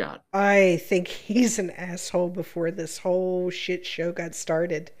 what do you got? I think he's an asshole before this whole shit show got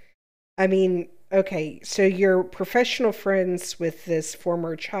started. I mean, okay, so you're professional friends with this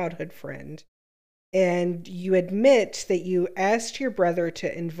former childhood friend, and you admit that you asked your brother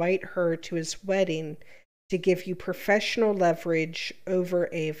to invite her to his wedding to give you professional leverage over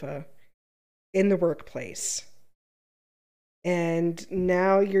Ava in the workplace. And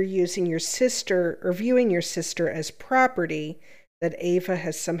now you're using your sister, or viewing your sister, as property that Ava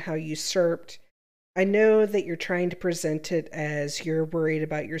has somehow usurped. I know that you're trying to present it as you're worried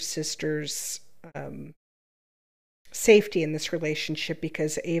about your sister's safety in this relationship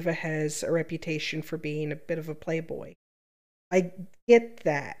because Ava has a reputation for being a bit of a playboy. I get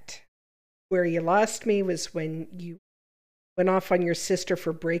that. Where you lost me was when you went off on your sister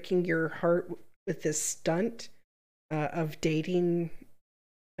for breaking your heart with this stunt of dating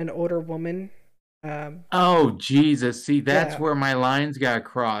an older woman. Oh, Jesus. See, that's Yeah. where my lines got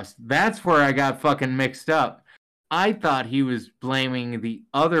crossed. That's where I got fucking mixed up. I thought he was blaming the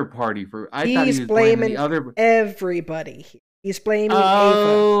other party for. I thought he He's was blaming the blaming other. everybody. He's blaming Ava.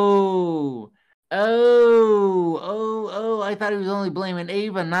 Oh, oh! I thought he was only blaming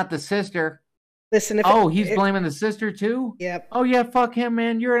Ava, not the sister. Listen, Oh, he's blaming the sister too. Yep. Oh yeah, fuck him,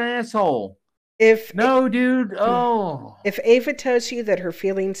 man. You're an asshole. If No, dude. Oh. If Ava tells you that her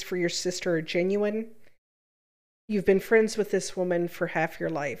feelings for your sister are genuine, you've been friends with this woman for half your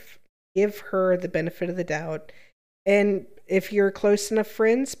life. Give her the benefit of the doubt. And if you're close enough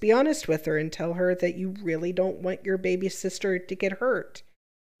friends, be honest with her and tell her that you really don't want your baby sister to get hurt.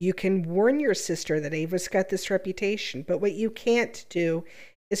 You can warn your sister that Ava's got this reputation, but what you can't do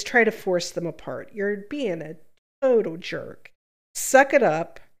is try to force them apart. You're being a total jerk. Suck it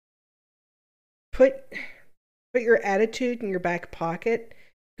up. Put your attitude in your back pocket.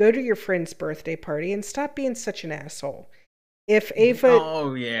 Go to your friend's birthday party and stop being such an asshole. If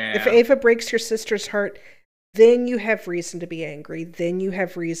Ava breaks your sister's heart, then you have reason to be angry. Then you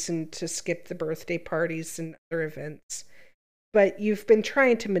have reason to skip the birthday parties and other events. But you've been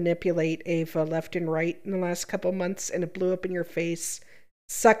trying to manipulate Ava left and right in the last couple months, and it blew up in your face.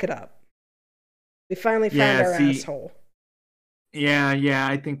 Suck it up. We finally found our asshole. Yeah,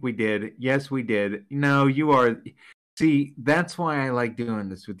 I think we did. Yes, we did. No, you are. See, that's why I like doing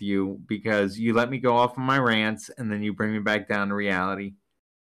this with you, because you let me go off on my rants, and then you bring me back down to reality.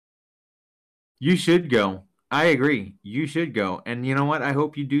 You should go. I agree. You should go. And you know what? I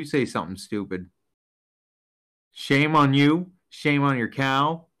hope you do say something stupid. Shame on you. Shame on your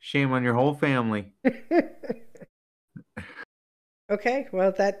cow. Shame on your whole family. Okay,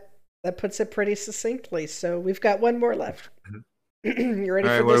 well, that puts it pretty succinctly. So we've got one more left. You ready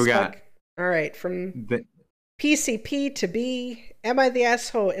for this one? All right, from PCP to B. Am I the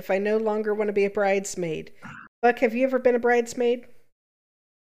asshole if I no longer want to be a bridesmaid? Buck, have you ever been a bridesmaid?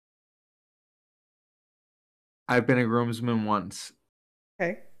 I've been a groomsman once.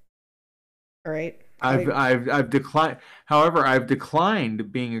 Okay. All right. I've declined. However, I've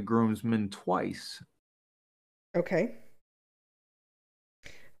declined being a groomsman twice. Okay.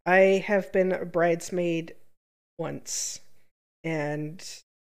 I have been a bridesmaid once, and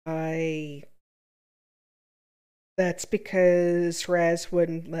that's because Raz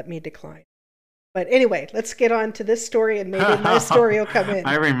wouldn't let me decline. But anyway, let's get on to this story, and maybe my story will come in.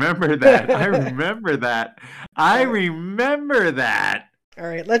 I remember that. I remember that. I remember that. All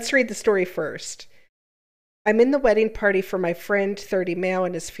right, let's read the story first. I'm in the wedding party for my friend, 30 male,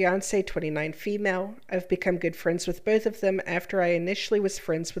 and his fiancée, 29 female. I've become good friends with both of them after I initially was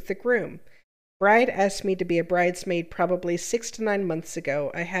friends with the groom. Bride asked me to be a bridesmaid probably 6 to 9 months ago.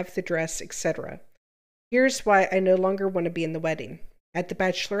 I have the dress, etc. Here's why I no longer want to be in the wedding. At the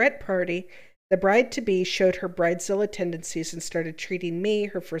bachelorette party, the bride-to-be showed her bridezilla tendencies and started treating me,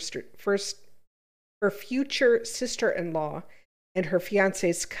 her future sister-in-law, and her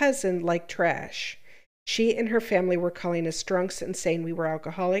fiancé's cousin like trash. She and her family were calling us drunks and saying we were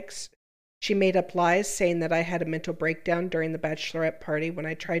alcoholics. She made up lies saying that I had a mental breakdown during the bachelorette party when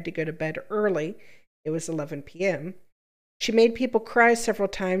I tried to go to bed early. It was 11 p.m. She made people cry several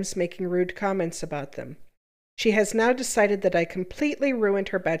times, making rude comments about them. She has now decided that I completely ruined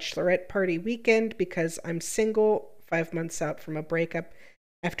her bachelorette party weekend because I'm single, 5 months out from a breakup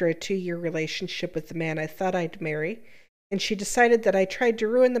after a 2-year relationship with the man I thought I'd marry. And she decided that I tried to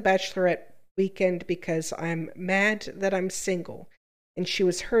ruin the bachelorette weekend because I'm mad that I'm single. And she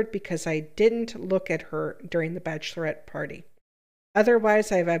was hurt because I didn't look at her during the bachelorette party.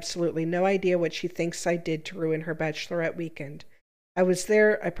 Otherwise, I have absolutely no idea what she thinks I did to ruin her bachelorette weekend. I was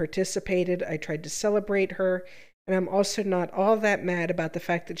there, I participated, I tried to celebrate her, and I'm also not all that mad about the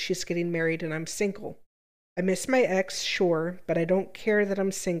fact that she's getting married and I'm single. I miss my ex, sure, but I don't care that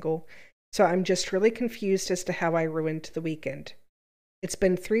I'm single, so I'm just really confused as to how I ruined the weekend. It's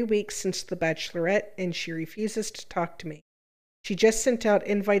been 3 weeks since the bachelorette, and she refuses to talk to me. She just sent out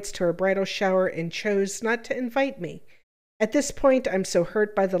invites to her bridal shower and chose not to invite me. At this point, I'm so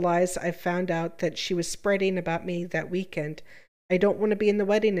hurt by the lies I found out that she was spreading about me that weekend. I don't want to be in the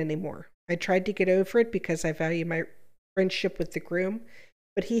wedding anymore. I tried to get over it because I value my friendship with the groom,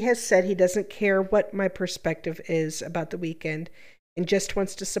 but he has said he doesn't care what my perspective is about the weekend and just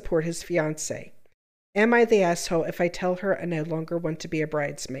wants to support his fiancée. Am I the asshole if I tell her I no longer want to be a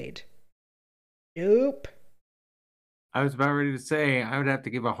bridesmaid? Nope. I was about ready to say I would have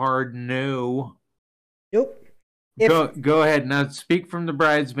to give a hard no. Nope. If Go ahead now. Speak from the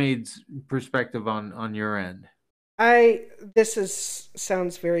bridesmaid's perspective on your end. this is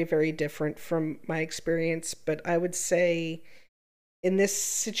sounds very, very different from my experience, but I would say in this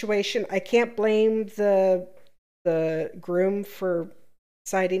situation, I can't blame the groom for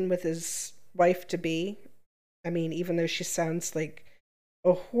siding with his wife to be. I mean, even though she sounds like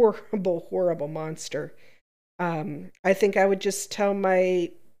a horrible, horrible monster. I think I would just tell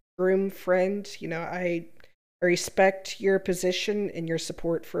my groom friend, I respect your position and your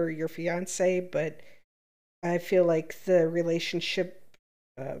support for your fiance, but I feel like the relationship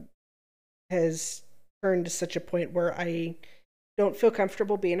uh, has turned to such a point where I don't feel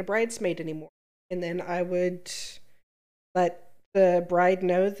comfortable being a bridesmaid anymore. And then I would let the bride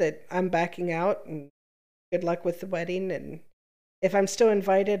know that I'm backing out and good luck with the wedding. And if I'm still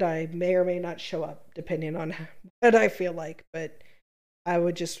invited, I may or may not show up, depending on what I feel like. But I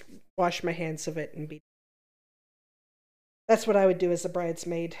would just wash my hands of it and be. That's what I would do as a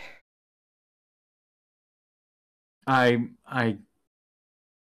bridesmaid. I I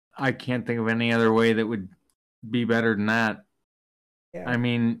can't think of any other way that would be better than that. Yeah. I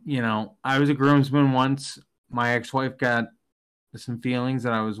mean, I was a groomsman once. My ex-wife got some feelings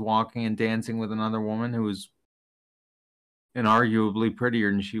that I was walking and dancing with another woman who was inarguably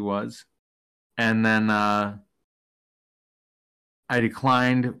prettier than she was. And then I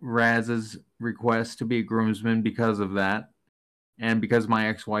declined Raz's request to be a groomsman because of that. And because my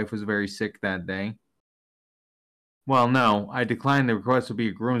ex-wife was very sick that day. Well, no, I declined the request to be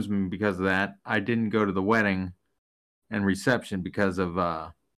a groomsman because of that. I didn't go to the wedding and reception because of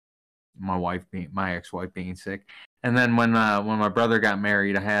my ex-wife being sick. And then when my brother got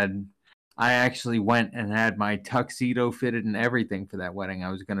married, I actually went and had my tuxedo fitted and everything for that wedding.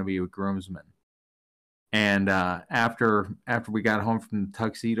 I was going to be a groomsman. And after we got home from the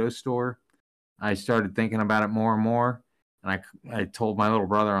tuxedo store, I started thinking about it more and more. And I told my little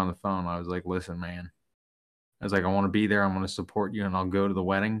brother on the phone, I was like, listen, man. I was like, I want to be there. I'm going to support you and I'll go to the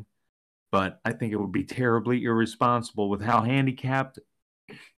wedding. But I think it would be terribly irresponsible with how handicapped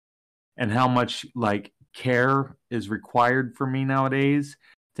and how much care is required for me nowadays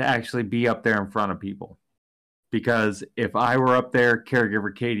to actually be up there in front of people. Because if I were up there,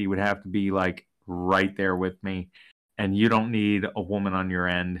 caregiver Katie would have to be right there with me. And you don't need a woman on your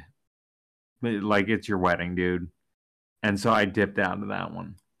end. It's your wedding, dude. And so I dipped out of that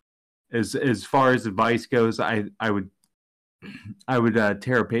one. As far as advice goes, I would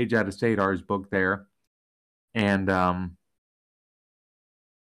tear a page out of Saydar's book there, and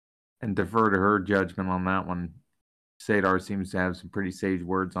defer to her judgment on that one. Saydar seems to have some pretty sage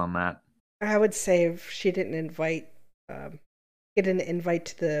words on that. I would say if she didn't get an invite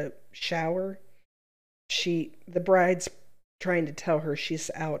to the shower, the bride's trying to tell her she's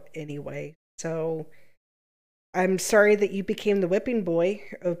out anyway. So I'm sorry that you became the whipping boy,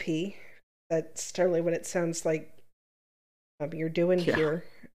 OP. That's totally what it sounds like you're doing here.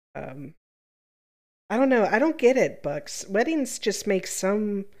 I don't know. I don't get it, Bucks. Weddings just make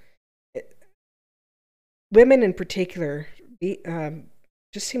some women in particular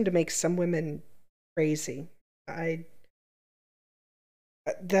just seem to make some women crazy. I'm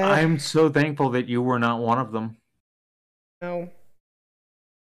so thankful that you were not one of them. No.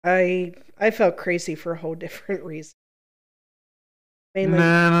 I felt crazy for a whole different reason. Mainly,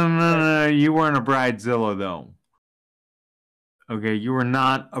 no. You weren't a bridezilla, though. Okay, you were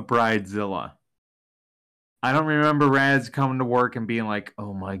not a bridezilla. I don't remember Raz coming to work and being like,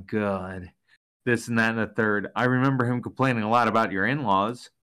 oh my God, this and that and the third. I remember him complaining a lot about your in-laws.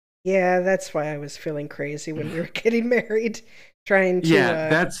 Yeah, that's why I was feeling crazy when we were getting married. Trying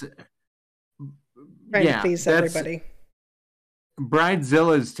to please everybody.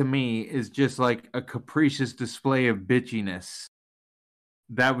 Bridezillas to me is just like a capricious display of bitchiness.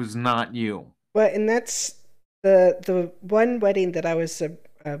 That was not you. Well, and that's the one wedding that I was a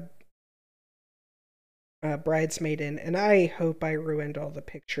bridesmaid in, and I hope I ruined all the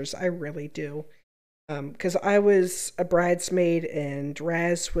pictures. I really do. Because I was a bridesmaid and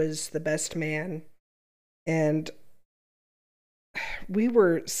Raz was the best man. And we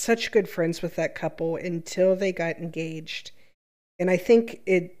were such good friends with that couple until they got engaged. And I think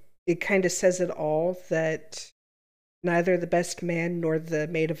it kind of says it all that neither the best man nor the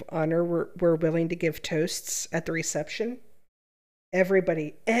maid of honor were willing to give toasts at the reception.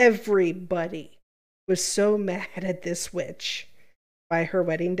 Everybody was so mad at this witch by her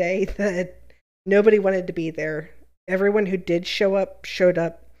wedding day that nobody wanted to be there. Everyone who did show up showed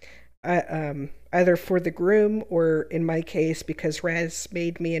up either for the groom or, in my case, because Raz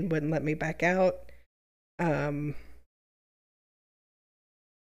made me and wouldn't let me back out. And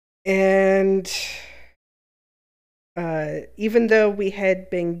even though we had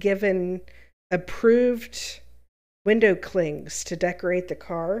been given approved window clings to decorate the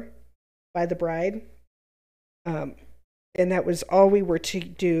car by the bride, and that was all we were to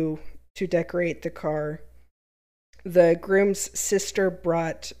do to decorate the car, the groom's sister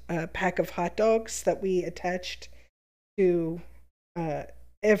brought a pack of hot dogs that we attached to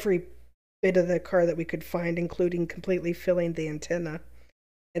every bit of the car that we could find, including completely filling the antenna.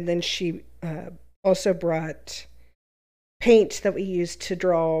 And then she also brought paint that we used to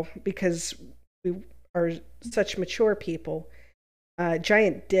draw, because we are such mature people,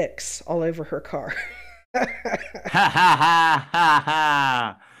 giant dicks all over her car. Ha ha ha ha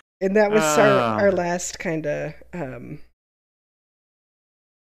ha. And that was our last kind of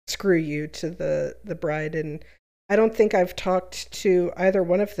screw you to the bride. And I don't think I've talked to either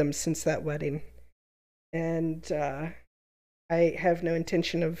one of them since that wedding. And I have no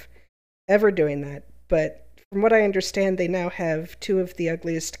intention of ever doing that. But from what I understand, they now have 2 of the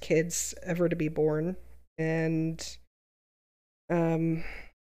ugliest kids ever to be born. And yeah,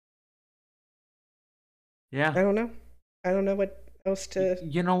 I don't know. I don't know what else to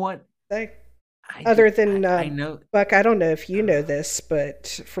you know what say. Other than I know, Buck, I don't know if you know this,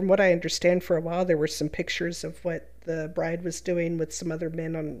 but from what I understand, for a while there were some pictures of what the bride was doing with some other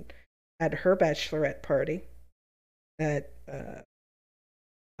men at her bachelorette party. That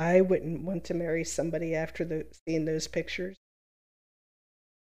I wouldn't want to marry somebody after seeing those pictures.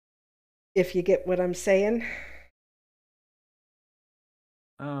 If you get what I'm saying.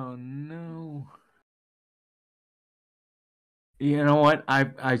 Oh no. You know what?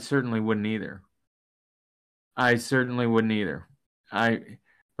 I certainly wouldn't either. I certainly wouldn't either. But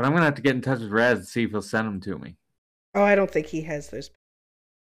I'm gonna have to get in touch with Raz and see if he'll send them to me. Oh, I don't think he has those.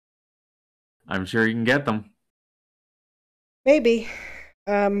 I'm sure you can get them. Maybe.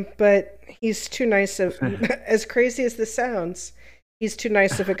 But he's too nice of, as crazy as this sounds, he's too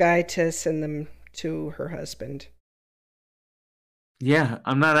nice of a guy to send them to her husband. Yeah,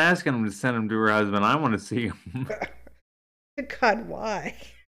 I'm not asking him to send them to her husband. I want to see him. God, why?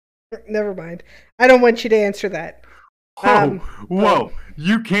 Never mind. I don't want you to answer that. Whoa.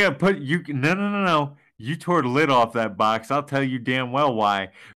 You can't put, no. You tore the lid off that box. I'll tell you damn well why.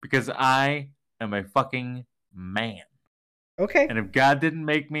 Because I am a fucking man. Okay. And if God didn't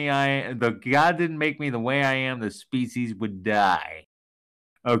make me the way I am, the species would die.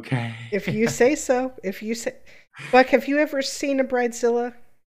 Okay. If you say so. Buck, have you ever seen a bridezilla?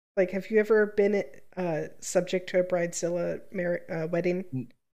 Like, have you ever been subject to a bridezilla wedding?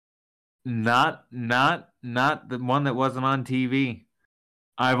 Not the one that wasn't on TV.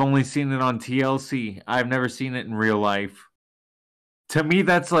 I've only seen it on TLC. I've never seen it in real life. To me,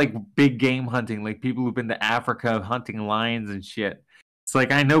 that's like big game hunting, like people who've been to Africa hunting lions and shit. It's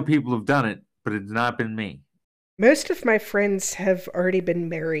like, I know people have done it, but it's not been me. Most of my friends have already been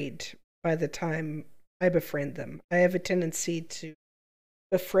married by the time I befriend them. I have a tendency to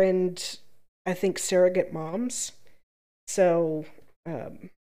befriend, I think, surrogate moms. So,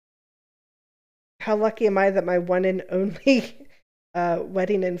 how lucky am I that my one and only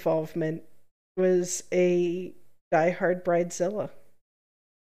wedding involvement was a diehard bridezilla?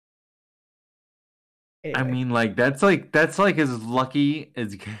 Anyway. I mean, like that's like as lucky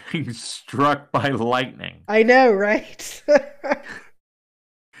as getting struck by lightning. I know, right?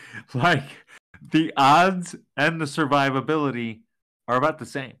 Like the odds and the survivability are about the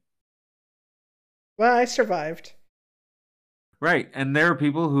same. Well, I survived. Right, and there are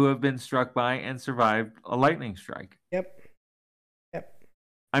people who have been struck by and survived a lightning strike. Yep.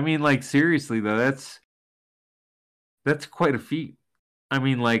 I mean, like seriously though, that's quite a feat. I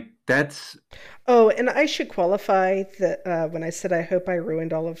mean, like that's. Oh, and I should qualify that when I said I hope I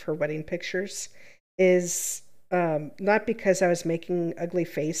ruined all of her wedding pictures, is not because I was making ugly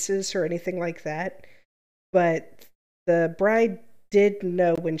faces or anything like that, but the bride did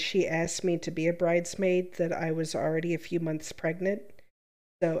know when she asked me to be a bridesmaid that I was already a few months pregnant.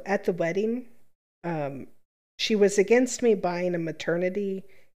 So at the wedding, she was against me buying a maternity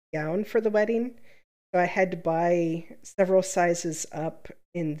gown for the wedding. So I had to buy several sizes up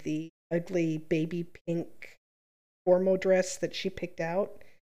in the ugly baby pink formal dress that she picked out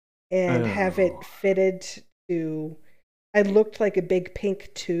and have it fitted to I looked like a big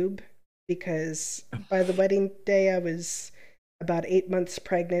pink tube because by the wedding day I was about 8 months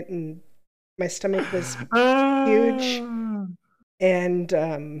pregnant and my stomach was huge. Ah.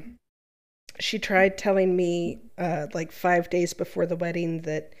 And she tried telling me like 5 days before the wedding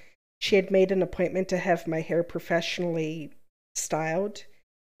that she had made an appointment to have my hair professionally styled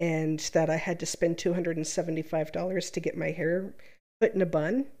and that I had to spend $275 to get my hair put in a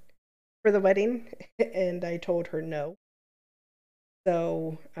bun for the wedding. And I told her no.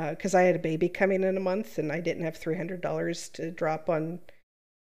 So, because I had a baby coming in a month and I didn't have $300 to drop on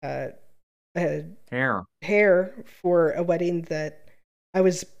uh, Hair. hair for a wedding that I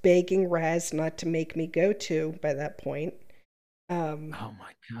was begging Raz not to make me go to by that point. Oh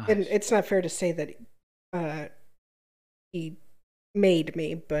my And gosh. it's not fair to say that uh, he made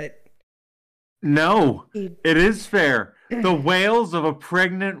me, but No, he. it is fair. The wails of a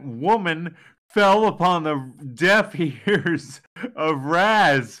pregnant woman fell upon the deaf ears of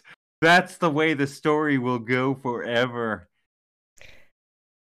Raz. That's the way the story will go forever.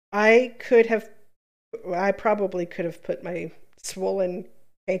 I could have. I probably could have put my swollen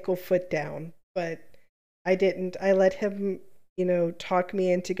ankle foot down, but I didn't. I let him, talk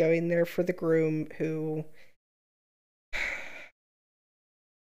me into going there for the groom who,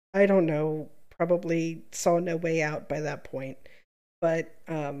 I don't know, probably saw no way out by that point. But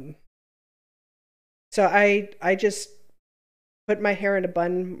so I just put my hair in a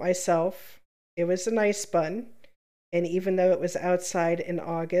bun myself. It was a nice bun, and even though it was outside in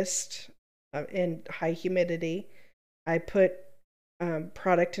August in high humidity, I put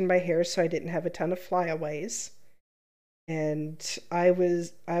product in my hair so I didn't have a ton of flyaways. And I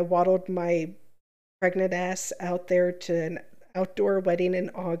waddled my pregnant ass out there to an outdoor wedding in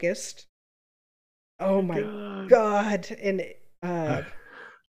August. Oh Oh my my God. God. And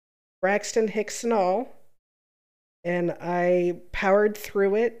Braxton Hicks and all. And I powered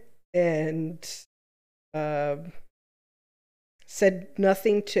through it and uh, said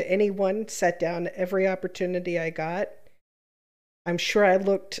nothing to anyone, sat down every opportunity I got. I'm sure I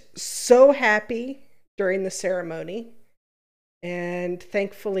looked so happy during the ceremony. And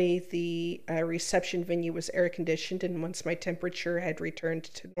thankfully, the reception venue was air conditioned. And once my temperature had returned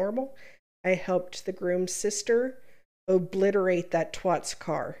to normal, I helped the groom's sister obliterate that twat's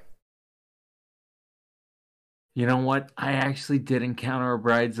car. You know what? I actually did encounter a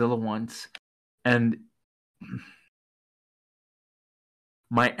bridezilla once, and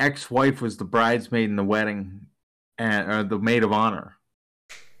my ex-wife was the bridesmaid in the wedding, and or the maid of honor.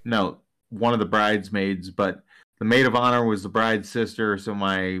 No, one of the bridesmaids, but the maid of honor was the bride's sister, so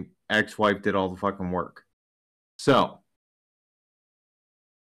my ex-wife did all the fucking work. So,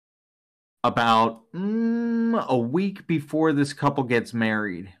 about a week before this couple gets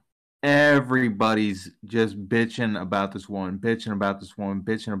married, everybody's just bitching about this woman, bitching about this woman,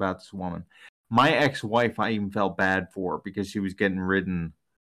 bitching about this woman. My ex-wife, I even felt bad for because she was getting ridden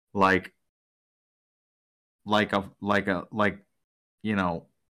like like you know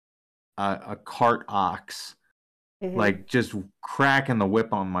a cart ox, Hmm. like just cracking the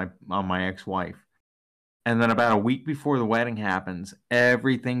whip on my ex-wife. And then about a week before the wedding happens,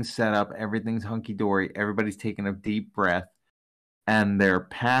 everything's set up, everything's hunky-dory, everybody's taking a deep breath, and their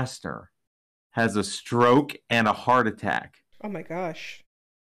pastor has a stroke and a heart attack. Oh my gosh.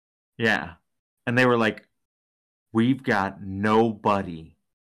 Yeah. And they were like, we've got nobody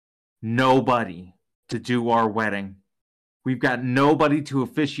to do our wedding. We've got nobody to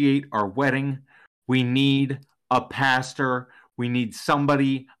officiate our wedding. We need a pastor. We need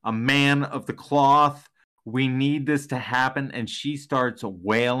somebody, a man of the cloth. We need this to happen. And she starts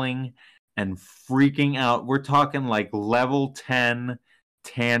wailing and freaking out. We're talking like level 10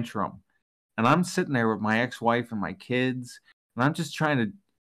 tantrum. And I'm sitting there with my ex-wife and my kids, and I'm just trying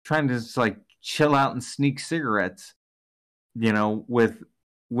to just like chill out and sneak cigarettes, with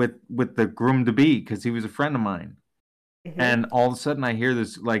the groom to be because he was a friend of mine. Hmm. And all of a sudden, I hear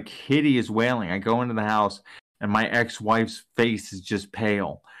this like hideous wailing. I go into the house, and my ex-wife's face is just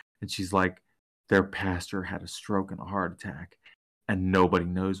pale, and she's like, "Their pastor had a stroke and a heart attack, and nobody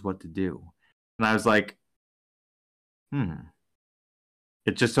knows what to do." And I was like,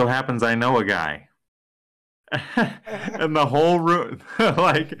 It just so happens I know a guy." And the whole room,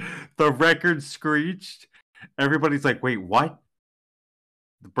 like the record screeched. Everybody's like, "Wait, what?"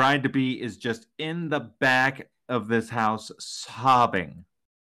 The bride to be is just in the back of this house sobbing.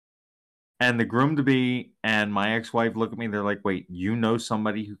 And the groom to be and my ex wife look at me. They're like, "Wait, you know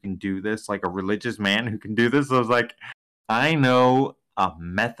somebody who can do this? Like a religious man who can do this?" I was like, "I know a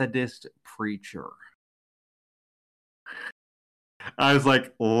Methodist preacher." I was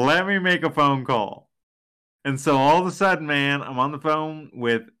like, "Let me make a phone call." And so all of a sudden, man, I'm on the phone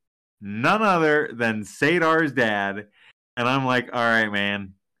with none other than Saydar's dad. And I'm like, all right,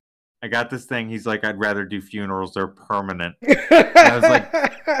 man, I got this thing. He's like, I'd rather do funerals. They're permanent. And I was like,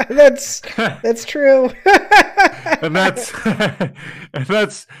 that's true. and that's and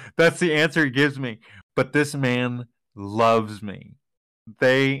that's the answer he gives me. But this man loves me.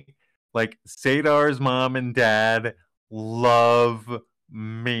 They like Saydar's mom and dad love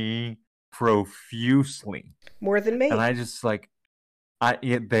me profusely. More than me. And I just like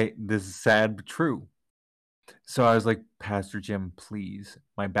this is sad but true. So I was like, Pastor Jim, please.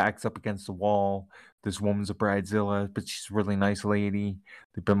 My back's up against the wall. This woman's a bridezilla, but she's a really nice lady.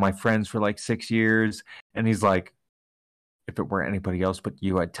 They've been my friends for like 6 years. And he's like, if it were anybody else but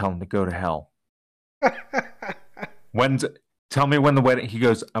you, I'd tell him to go to hell. Tell me when the wedding. He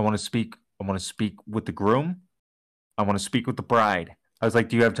goes, I want to speak with the groom. I want to speak with the bride. I was like,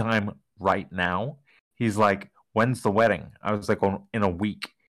 do you have time right now? He's like, when's the wedding? I was like, in a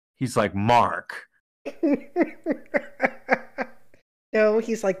week. He's like, Mark. No,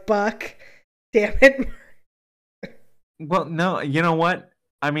 he's like, Buck. Damn it. Well, no, you know what?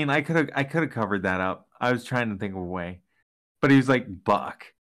 I mean, I could have covered that up. I was trying to think of a way. But he was like, Buck.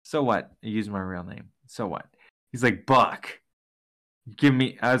 So what? I used my real name. So what? He's like, Buck. Give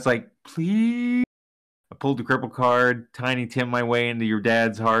me. I was like, please. I pulled the cripple card, Tiny Tim my way into your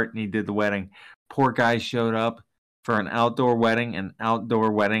dad's heart, and he did the wedding. Poor guy showed up for an outdoor wedding, an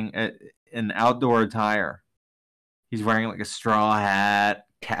outdoor attire. He's wearing like a straw hat,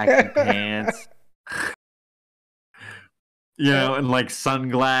 khaki pants, you know, and like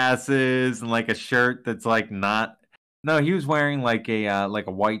sunglasses and like a shirt that's like not. No, he was wearing like a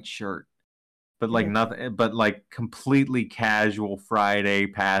white shirt, but like nothing, but like completely casual Friday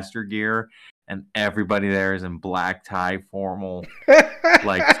pastor gear, and everybody there is in black tie, formal,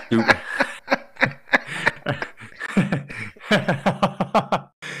 like stupid.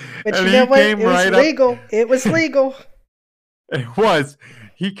 But you know what? It was legal. It was legal. It was.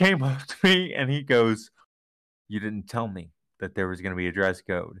 He came up to me and he goes, you didn't tell me that there was going to be a dress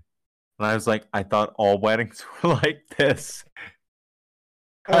code. And I was like, I thought all weddings were like this.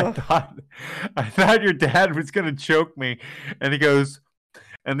 I thought your dad was going to choke me. And he goes,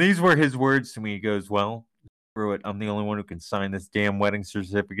 and these were his words to me. He goes, well, screw it. I'm the only one who can sign this damn wedding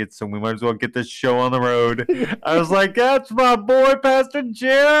certificate, so we might as well get this show on the road. I was like, that's my boy, Pastor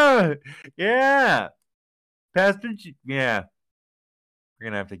Jim. Yeah. Pastor Jim. Yeah. We're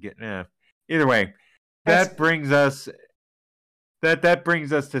going to have to get, either way, that brings us to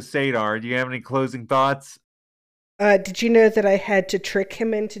Saydar. Do you have any closing thoughts? Did you know that I had to trick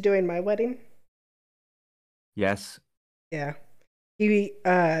him into doing my wedding? Yes. Yeah. He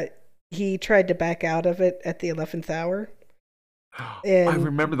tried to back out of it at the 11th hour. And I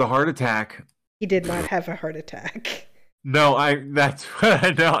remember the heart attack. He did not have a heart attack. No, that's what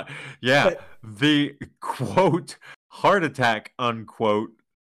I know. Yeah. But, the quote heart attack unquote.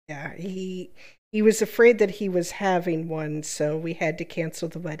 Yeah, he was afraid that he was having one, so we had to cancel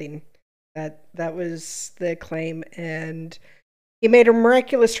the wedding. That was the claim, and he made a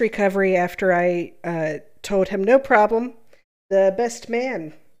miraculous recovery after I told him no problem. The best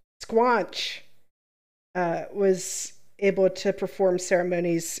man, Squanch, was able to perform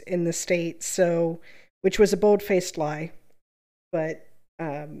ceremonies in the state, which was a bold-faced lie. But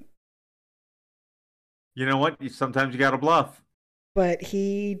you know what? Sometimes you got to bluff. But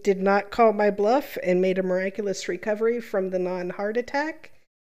he did not call my bluff and made a miraculous recovery from the non-heart attack,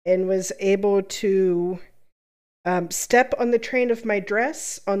 and was able to step on the train of my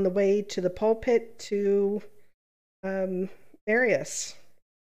dress on the way to the pulpit to marry us.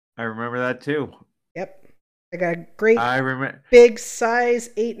 I remember that too. Yep. I got a great big size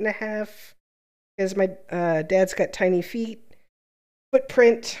 8.5, because my dad's got tiny feet,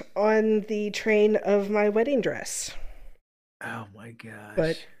 footprint on the train of my wedding dress. Oh my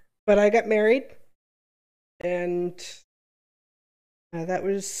gosh. But I got married, and that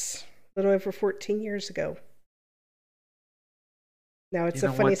was a little over 14 years ago. Now it's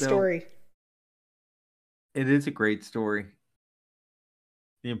a funny story. It is a great story.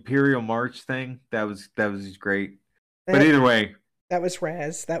 The Imperial March thing, that was great. But either way, that was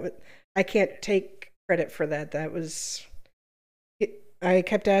Raz. I can't take credit for that. I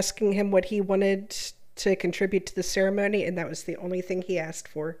kept asking him what he wanted to contribute to the ceremony, and that was the only thing he asked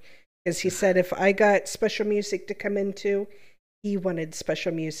for. Because he said if I got special music to come into, he wanted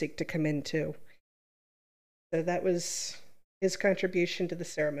special music to come into. So that was his contribution to the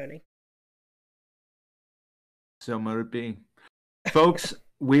ceremony. So mote it be. Folks,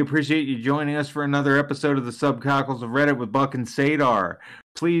 We appreciate you joining us for another episode of the Subcockles of Reddit with Buck and Saydar.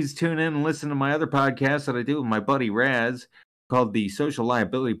 Please tune in and listen to my other podcast that I do with my buddy Raz called the Social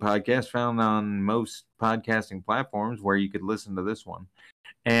Liability Podcast, found on most podcasting platforms where you could listen to this one.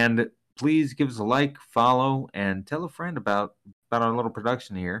 And please give us a like, follow, and tell a friend about our little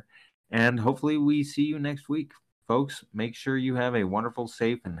production here. And hopefully we see you next week. Folks, make sure you have a wonderful,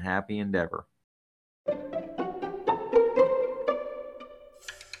 safe, and happy endeavor.